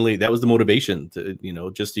was mainly that was the motivation to,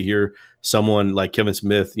 just to hear someone like Kevin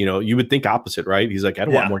Smith, you would think opposite, right? He's like, I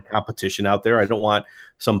don't want more competition out there. I don't want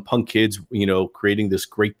some punk kids, creating this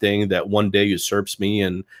great thing that one day usurps me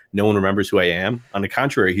and no one remembers who I am. On the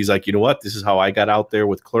contrary, he's like, you know what? This is how I got out there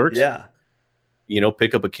with Clerks. Yeah.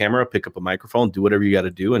 Pick up a camera, pick up a microphone, do whatever you got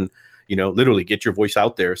to do. And, literally get your voice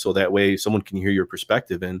out there so that way someone can hear your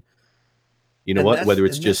perspective. And whether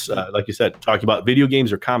it's just like you said, talking about video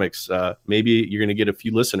games or comics, maybe you're going to get a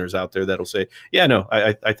few listeners out there that'll say, yeah, no,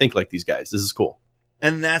 I think like these guys. This is cool.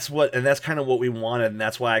 And that's kind of what we wanted, and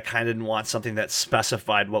that's why I kind of didn't want something that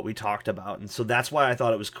specified what we talked about. And so that's why I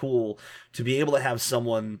thought it was cool to be able to have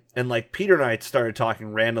someone, and like Peter and I started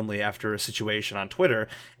talking randomly after a situation on Twitter,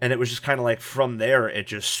 and it was just kind of like from there it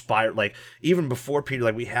just spiraled. Like even before Peter,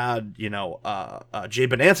 like we had Jay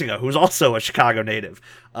Bonanziga, who's also a Chicago native,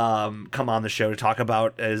 come on the show to talk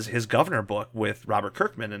about his Governor book with Robert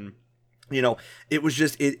Kirkman. And it was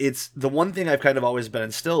just, it's the one thing I've kind of always been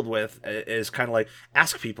instilled with is kind of like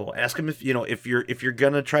ask them if you're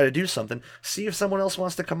going to try to do something, see if someone else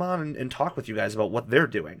wants to come on and talk with you guys about what they're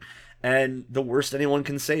doing. And the worst anyone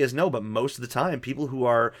can say is no, but most of the time people who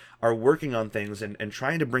are working on things and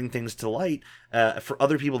trying to bring things to light for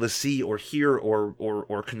other people to see or hear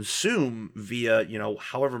or consume via,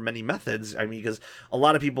 however many methods. I mean, because a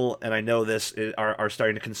lot of people, and I know this, are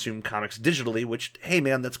starting to consume comics digitally, which, hey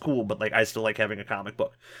man, that's cool, but like I still like having a comic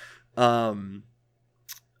book.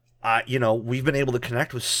 We've been able to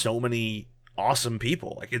connect with so many awesome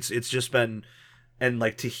people. Like it's just been. And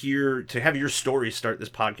like to have your story start this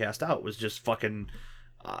podcast out was just fucking,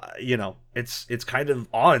 it's kind of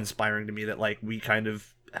awe-inspiring to me that like we kind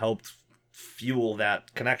of helped fuel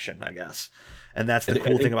that connection, I guess. And that's the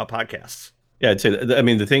cool thing about podcasts. Yeah, I'd say that, I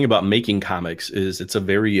mean, the thing about making comics is it's a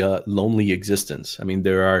very lonely existence. I mean,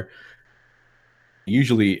 there are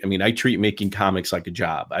usually, I treat making comics like a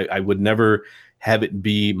job. I would never have it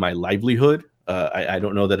be my livelihood. I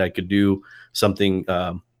don't know that I could do something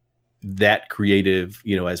that creative,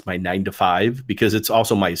 as my 9 to 5, because it's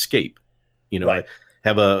also my escape. Right. I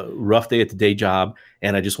have a rough day at the day job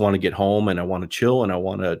and I just want to get home and I want to chill and I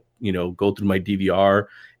want to, go through my DVR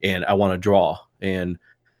and I want to draw. And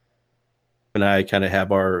I kind of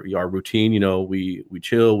have our routine, we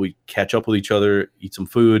chill, we catch up with each other, eat some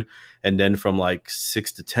food. And then from like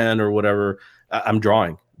 6 to 10 or whatever, I'm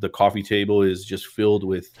drawing. The coffee table is just filled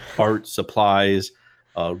with art, supplies,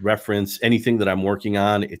 reference, anything that I'm working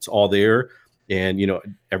on, it's all there. And,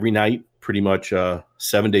 every night, pretty much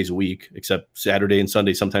 7 days a week, except Saturday and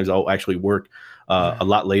Sunday. Sometimes I'll actually work a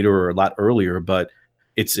lot later or a lot earlier, but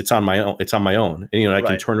it's on my own. It's on my own. And, I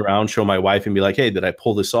can turn around, show my wife and be like, hey, did I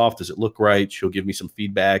pull this off? Does it look right? She'll give me some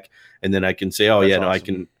feedback. And then I can say, oh, that's awesome. I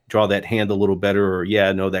can draw that hand a little better, or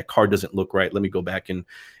no, that card doesn't look right. Let me go back and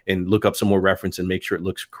look up some more reference and make sure it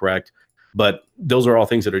looks correct. But those are all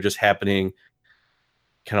things that are just happening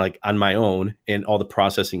kind of like on my own, and all the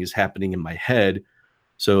processing is happening in my head.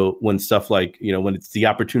 So when stuff like, when it's the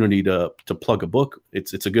opportunity to plug a book,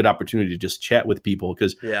 it's a good opportunity to just chat with people,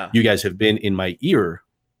 because you guys have been in my ear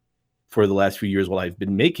for the last few years while I've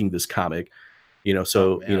been making this comic,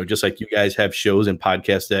 just like you guys have shows and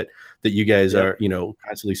podcasts that you guys are,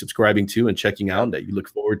 constantly subscribing to and checking out, and that you look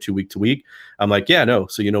forward to week. I'm like,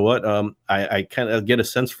 so you know what? I kind of get a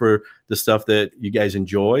sense for the stuff that you guys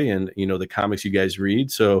enjoy and, the comics you guys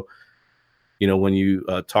read. So, when you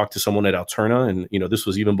talk to someone at Alterna, and, this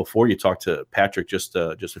was even before you talked to Patrick just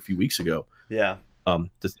a few weeks ago. Yeah. To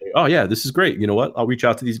say, oh yeah, this is great. You know what? I'll reach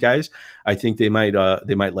out to these guys. I think they might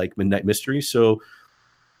like Midnight Mystery. So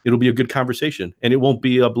it'll be a good conversation, and it won't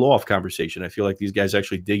be a blow off conversation. I feel like these guys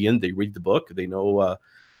actually dig in. They read the book. They know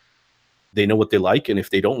what they like. And if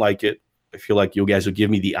they don't like it, I feel like you guys will give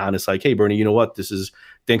me the honest, like, hey, Bernie, you know what?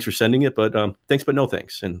 Thanks for sending it, but thanks, but no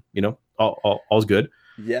thanks. And, all's good.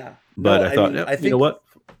 Yeah. But I thought, I think, you know what?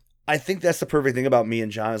 I think that's the perfect thing about me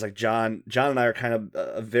and John, is like John and I are kind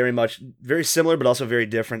of very similar, but also very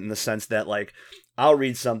different in the sense that, like, I'll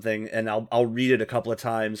read something and I'll read it a couple of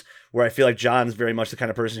times, where I feel like John's very much the kind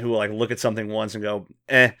of person who will like look at something once and go,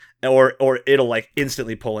 or it'll like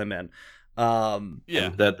instantly pull him in.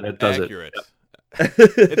 That does accurate.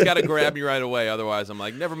 It's got to grab me right away. Otherwise I'm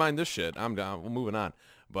like, never mind this shit. I'm down. We're moving on.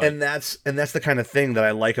 But, and that's the kind of thing that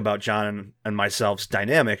I like about John and myself's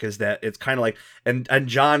dynamic, is that it's kind of like, and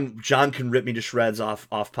John can rip me to shreds off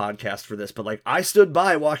podcast for this, but like, I stood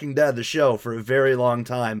by Walking Dead, the show, for a very long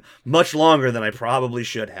time, much longer than I probably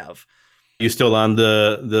should have. You still on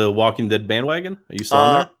the Walking Dead bandwagon? Are you still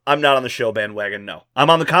on there? I'm not on the show bandwagon. No, I'm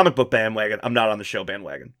on the comic book bandwagon. I'm not on the show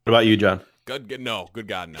bandwagon. What about you, John? Good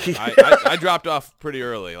God, no. I dropped off pretty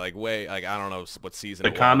early, I don't know what season.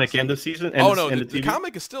 The comic end of season? The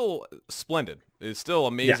comic is still splendid. It's still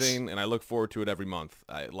amazing, and I look forward to it every month.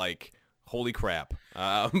 Holy crap!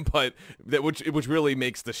 But which really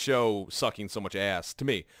makes the show sucking so much ass to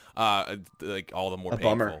me. Like all the more painful.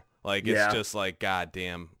 Bummer. Like it's just like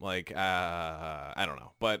goddamn. Like I don't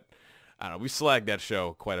know, but. I don't know. We slagged that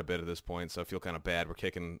show quite a bit at this point, so I feel kind of bad. We're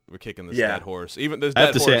kicking this dead horse. Even this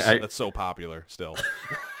dead horse that's so popular still.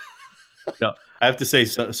 No, I have to say,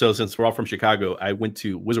 so since we're all from Chicago, I went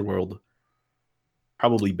to Wizard World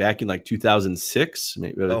probably back in like 2006,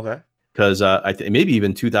 maybe. Okay. Because maybe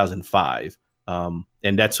even 2005, and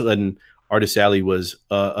that's when Artist Alley was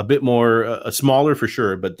a bit more smaller for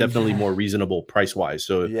sure, but definitely more reasonable price wise.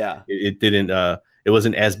 So it didn't. It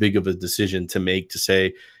wasn't as big of a decision to make to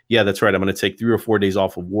say, yeah, that's right, I'm going to take 3 or 4 days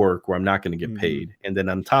off of work where I'm not going to get paid. And then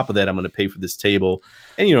on top of that, I'm going to pay for this table.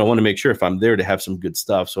 And, I want to make sure if I'm there to have some good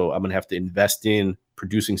stuff. So I'm going to have to invest in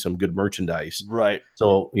producing some good merchandise. Right.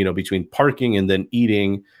 So, between parking and then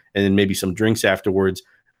eating and then maybe some drinks afterwards,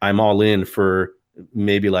 I'm all in for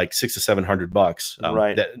maybe like $600 to $700.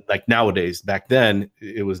 Right. Like nowadays, back then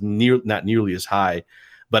it was not nearly as high.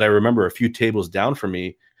 But I remember a few tables down from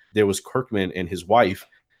me, there was Kirkman and his wife,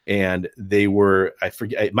 and they were, I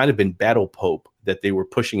forget, it might have been Battle Pope that they were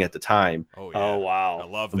pushing at the time. Oh, yeah. Oh, wow. I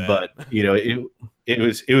love that. But,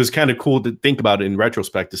 it was kind of cool to think about it in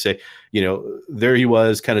retrospect, to say, there he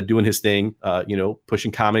was kind of doing his thing,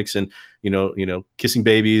 pushing comics and, kissing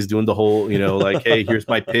babies, doing the whole, like, hey, here's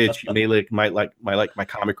my pitch. You might like my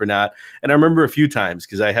comic or not. And I remember a few times,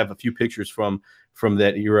 because I have a few pictures from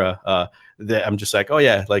that era, that I'm just like, oh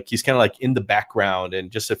yeah, like he's kind of like in the background, and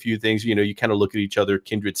just a few things, you kind of look at each other,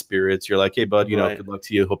 kindred spirits. You're like, hey bud, good luck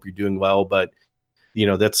to you. Hope you're doing well. But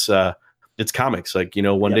that's it's comics. Like,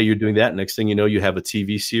 one day you're doing that, next thing you know, you have a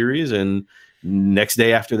TV series, and next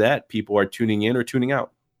day after that, people are tuning in or tuning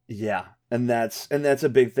out. Yeah. And that's a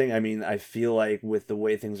big thing. I mean, I feel like with the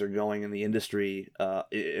way things are going in the industry,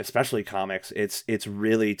 especially comics, it's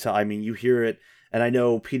really tough. I mean, you hear it, and I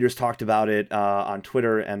know Peter's talked about it on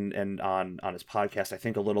Twitter and on his podcast, I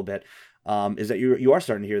think a little bit. Is that you are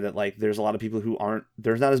starting to hear that, like, there's a lot of people who aren't,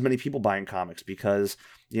 there's not as many people buying comics because,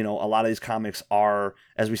 you know, a lot of these comics are,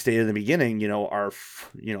 as we stated in the beginning, you know, are,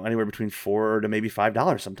 you know, anywhere between $4 to maybe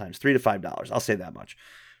 $5 sometimes, $3 to $5. I'll say that much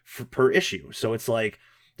per issue. So it's like,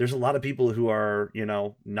 there's a lot of people who are, you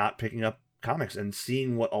know, not picking up comics and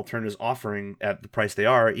seeing what alternatives offering at the price they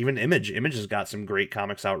are. Even Image has got some great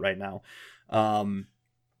comics out right now.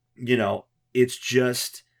 You know,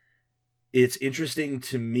 it's interesting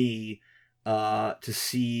to me to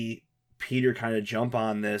see Peter kind of jump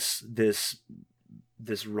on this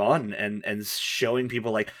run and showing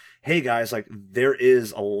people like, hey guys, like, there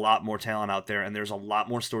is a lot more talent out there and there's a lot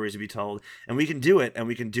more stories to be told, and we can do it, and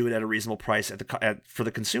we can do it at a reasonable price for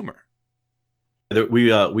the consumer.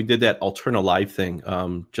 We did that Alterna Live thing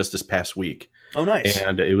just this past week. Oh, nice.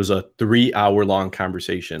 And it was a 3-hour-long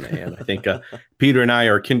conversation. And I think Peter and I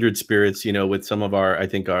are kindred spirits, you know, with some of our, I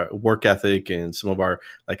think, our work ethic and some of our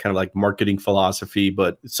kind of marketing philosophy,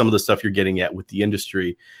 but some of the stuff you're getting at with the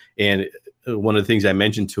industry. And one of the things I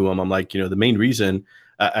mentioned to him, I'm like, you know, the main reason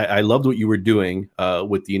I loved what you were doing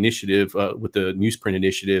with the initiative, with the newsprint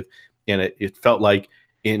initiative. And it felt like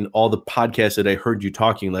in all the podcasts that I heard you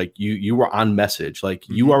talking, like you were on message, like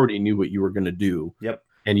you already knew what you were going to do. Yep.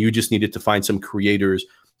 And you just needed to find some creators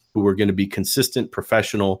who were going to be consistent,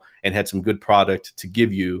 professional, and had some good product to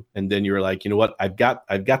give you. And then you were like, you know what, I've got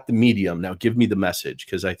the medium, now give me the message,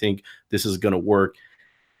 because I think this is going to work.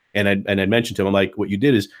 And I mentioned to him, I'm like, what you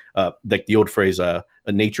did is like the old phrase, a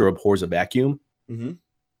nature abhors a vacuum. Mm-hmm.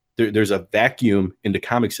 There's a vacuum in the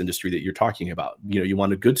comics industry that you're talking about. You know, you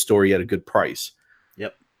want a good story at a good price.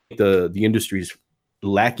 Yep. The industry's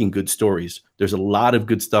lacking good stories. There's a lot of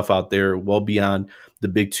good stuff out there, well beyond the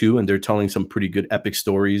big two, and they're telling some pretty good epic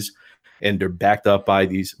stories, and they're backed up by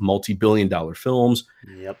these multi-billion-dollar films.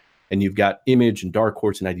 Yep. And you've got Image and Dark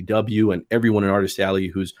Horse and IDW and everyone in Artist Alley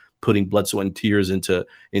who's putting blood, sweat, and tears into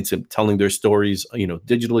telling their stories, you know,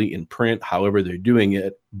 digitally, in print, however they're doing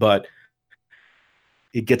it. But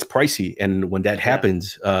it gets pricey, and when that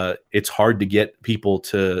happens, it's hard to get people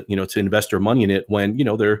to invest their money in it when, you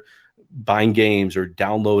know, they're buying games or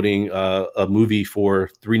downloading a movie for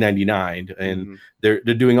 $3.99, and they're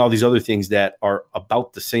doing all these other things that are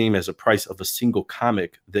about the same as a price of a single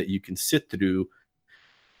comic that you can sit through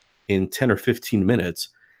in 10 or 15 minutes.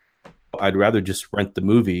 I'd rather just rent the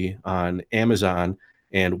movie on Amazon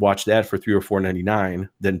and watch that for $3 or $4.99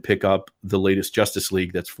 than pick up the latest Justice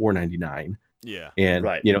League that's $4.99. Yeah. And,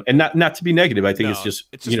 you know, and not to be negative. I think it's just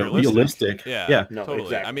you know, realistic. Yeah. No, totally.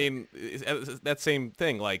 exactly. I mean, that same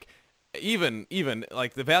thing, like even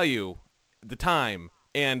like the value, the time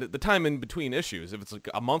in between issues. If it's like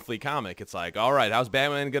a monthly comic, it's like, all right, how's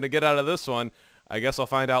Batman going to get out of this one? I guess I'll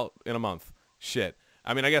find out in a month. Shit.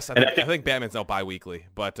 I mean, I think Batman's now bi-weekly,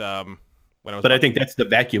 but I think that's the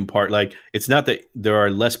vacuum part. Like, it's not that there are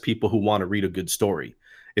less people who want to read a good story.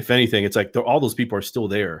 If anything, it's like all those people are still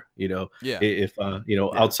there, you know. Yeah. If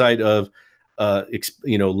outside of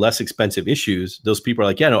less expensive issues, those people are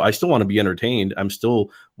like, yeah, no, I still want to be entertained. I'm still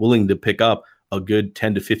willing to pick up a good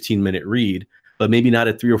 10 to 15 minute read, but maybe not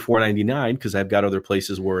at $3 or $4.99 because I've got other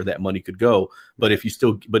places where that money could go. But if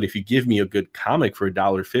you give me a good comic for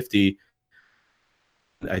 $1.50,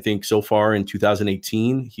 I think so far in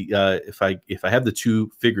 2018, if I have the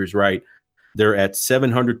two figures right, they're at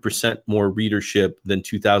 700% more readership than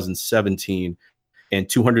 2017 and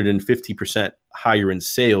 250% higher in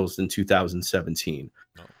sales than 2017.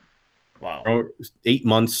 Wow. 8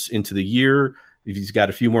 months into the year. He's got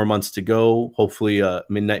a few more months to go. Hopefully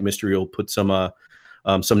Midnight Mystery will put some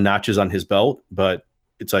notches on his belt. But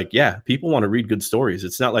it's like, yeah, people want to read good stories.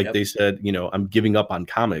 It's not like they said, you know, I'm giving up on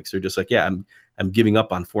comics. They're just like, yeah, I'm giving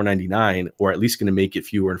up on $4.99, or at least going to make it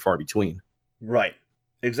fewer and far between. Right.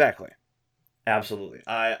 Exactly. Absolutely.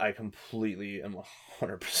 I completely am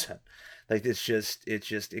 100%. Like,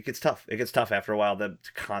 it gets tough. It gets tough after a while to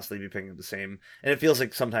constantly be picking up the same, and it feels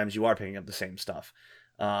like sometimes you are picking up the same stuff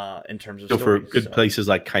in terms of stories. For good places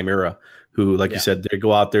like Chimera, who, like you said, they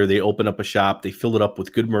go out there, they open up a shop, they fill it up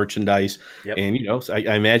with good merchandise. And, you know, so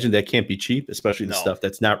I imagine that can't be cheap, especially the stuff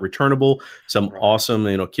that's not returnable. Some awesome,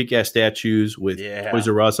 you know, kick-ass statues with Toys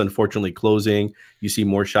R Us unfortunately closing. You see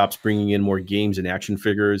more shops bringing in more games and action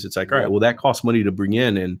figures. It's like, all right, well, that costs money to bring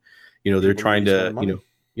in, and, you know, they're trying to, you know,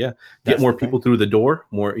 get more people through the door,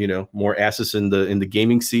 more asses in the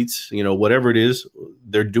gaming seats, you know, whatever it is,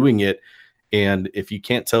 they're doing it. And if you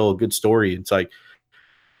can't tell a good story, it's like,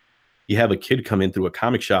 you have a kid come in through a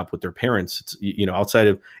comic shop with their parents, it's, outside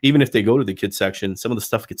of, even if they go to the kids section, some of the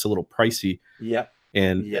stuff gets a little pricey. Yeah.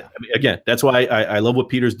 And I mean, again, that's why I love what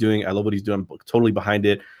Peter's doing. I love what he's doing. I'm totally behind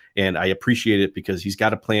it. And I appreciate it because he's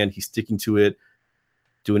got a plan. He's sticking to it,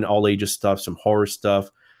 doing all ages stuff, some horror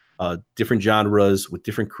stuff, different genres with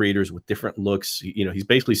different creators with different looks. He's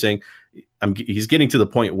basically saying he's getting to the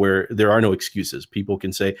point where there are no excuses. People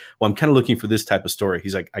can say, well, I'm kind of looking for this type of story.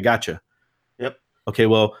 He's like, I gotcha. Yep. Okay,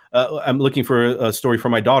 well, I'm looking for a story for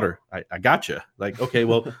my daughter. I gotcha. Like, okay,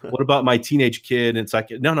 well, what about my teenage kid? And it's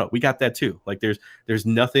like, no, we got that too. Like, there's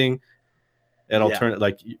nothing at alternate.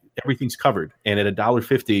 Like, everything's covered, and at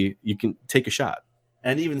 $1.50, you can take a shot.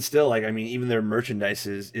 And even still, like, I mean, even their merchandise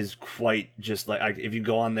is quite just like if you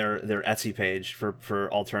go on their Etsy page for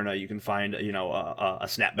Alterna, you can find a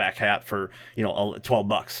snapback hat for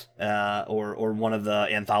 $12, or one of the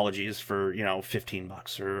anthologies for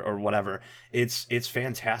 $15 or whatever. It's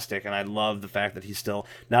fantastic, and I love the fact that he still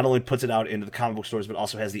not only puts it out into the comic book stores, but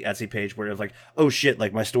also has the Etsy page where it's like, oh shit,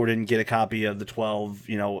 like my store didn't get a copy of the 12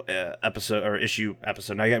 episode or issue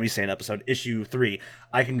episode. Now you got me saying episode issue 3.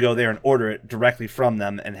 I can go there and order it directly from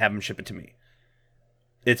them and have them ship it to me.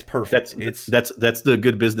 It's perfect. That's the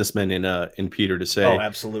good businessman in Peter to say. Oh,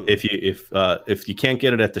 absolutely. If you can't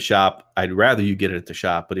get it at the shop, I'd rather you get it at the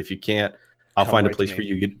shop. But if you can't, I'll find a place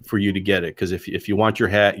for you to get it. Because if you want your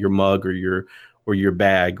hat, your mug, or your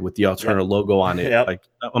bag with the Alterna logo on it, like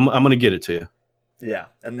I'm gonna get it to you. Yeah,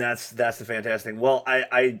 and that's the fantastic thing. Well,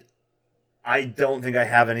 I don't think I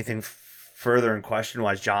have anything further in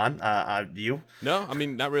question-wise. John, you? No, I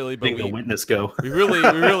mean, not really. But the witness go. we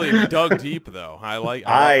really dug deep, though. I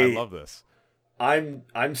love this.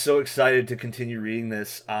 I'm so excited to continue reading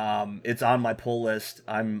this. It's on my pull list.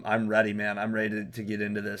 I'm ready, man. I'm ready to get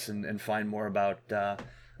into this and find more about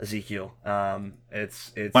Ezekiel.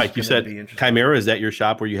 It's Mike, you said Chimera. Is that your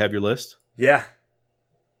shop where you have your list? Yeah.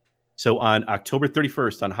 So on October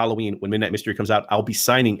 31st, on Halloween, when Midnight Mystery comes out, I'll be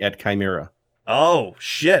signing at Chimera. Oh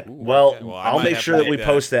shit! Well, I'll make sure that we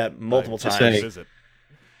post that multiple times.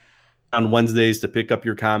 On Wednesdays to pick up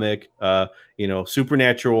your comic,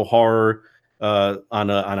 supernatural horror on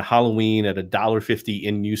a Halloween at $1.50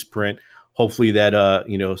 in newsprint. Hopefully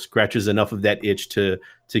that scratches enough of that itch to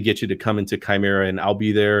get you to come into Chimera, and I'll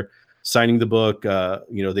be there signing the book.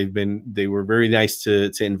 They were very nice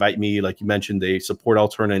to invite me. Like you mentioned, they support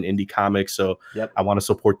Alterna and indie comics, so I want to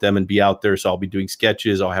support them and be out there. So I'll be doing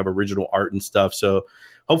sketches. I'll have original art and stuff. So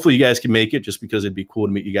hopefully you guys can make it, just because it'd be cool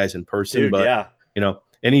to meet you guys in person. Dude, but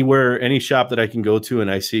anywhere, any shop that I can go to and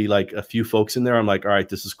I see like a few folks in there, I'm like, all right,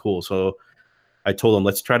 this is cool. So I told them,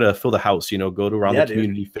 let's try to fill the house, go to around the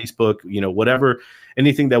community, Facebook, whatever,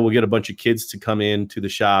 anything that will get a bunch of kids to come in to the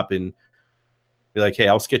shop and be like, hey,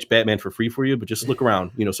 I'll sketch Batman for free for you, but just look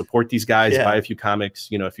around, support these guys, buy a few comics.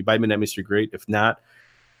 If you buy Midnight Mystery, great. If not,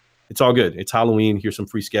 it's all good. It's Halloween. Here's some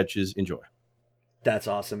free sketches. Enjoy. That's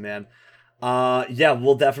awesome, man.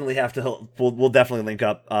 We'll definitely we'll definitely link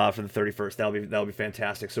up for the 31st. That'll be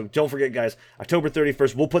fantastic. So don't forget, guys, October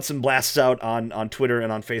 31st, we'll put some blasts out on Twitter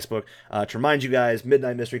and on Facebook to remind you guys,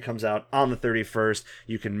 Midnight Mystery comes out on the 31st.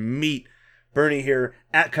 You can meet Bernie here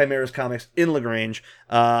at Chimera's Comics in LaGrange.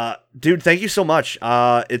 Dude, thank you so much.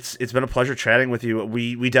 It's been a pleasure chatting with you.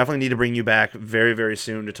 We definitely need to bring you back very, very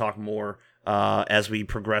soon to talk more as we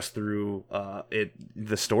progress through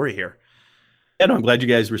the story here. Yeah, no, I'm glad you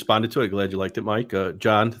guys responded to it. Glad you liked it, Mike.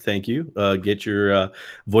 John, thank you. Get your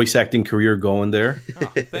voice acting career going there.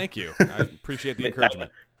 Oh, thank you. I appreciate the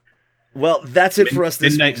encouragement. Well, that's it for us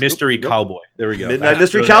this Midnight week. Mystery Cowboy. There we go. Midnight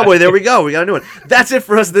Mystery Cowboy. There we go. We got a new one. That's it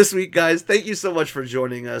for us this week, guys. Thank you so much for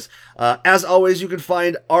joining us. As always, you can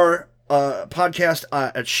find our podcast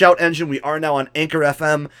at Shout Engine. We are now on Anchor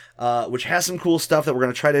FM, which has some cool stuff that we're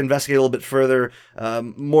going to try to investigate a little bit further,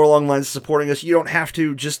 more along the lines of supporting us. You don't have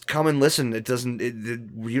to just come and listen.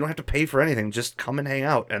 You don't have to pay for anything. Just come and hang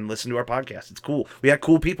out and listen to our podcast. It's cool. We got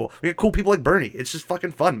cool people. We got cool people like Bernie. It's just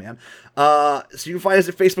fucking fun, man. So you can find us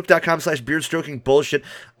at facebook.com/beardstroking_bullshit.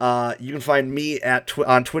 You can find me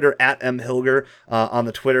on Twitter at mhilger. On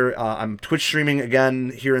the Twitter, I'm Twitch streaming again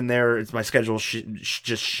here and there. It's my schedule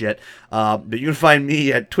just shit. But you can find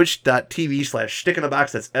me at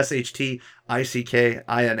twitch.tv/stickinthebox. That's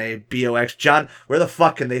SHTICKINABOX. John, where the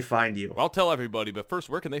fuck can they find you? Well, I'll tell everybody, but first,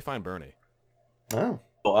 where can they find Bernie? Oh.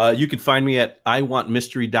 You can find me at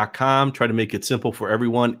iwantmystery.com. Try to make it simple for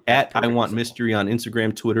everyone. At iwantmystery on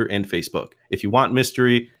Instagram, Twitter, and Facebook. If you want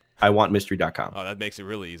mystery, iwantmystery.com. Oh, that makes it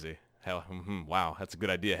really easy. Hell, wow, that's a good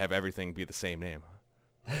idea. Have everything be the same name.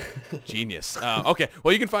 Genius. Okay,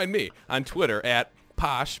 well, you can find me on Twitter at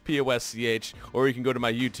Posh, P-O-S-C-H, or you can go to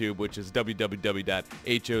my YouTube, which is www.hoz.zone,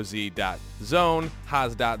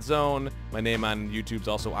 Haas.zone. My name on YouTube's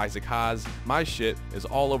also Isaac Haas. My shit is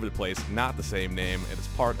all over the place, not the same name. It is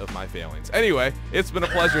part of my failings. Anyway, it's been a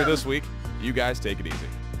pleasure this week. You guys take it easy.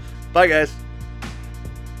 Bye, guys.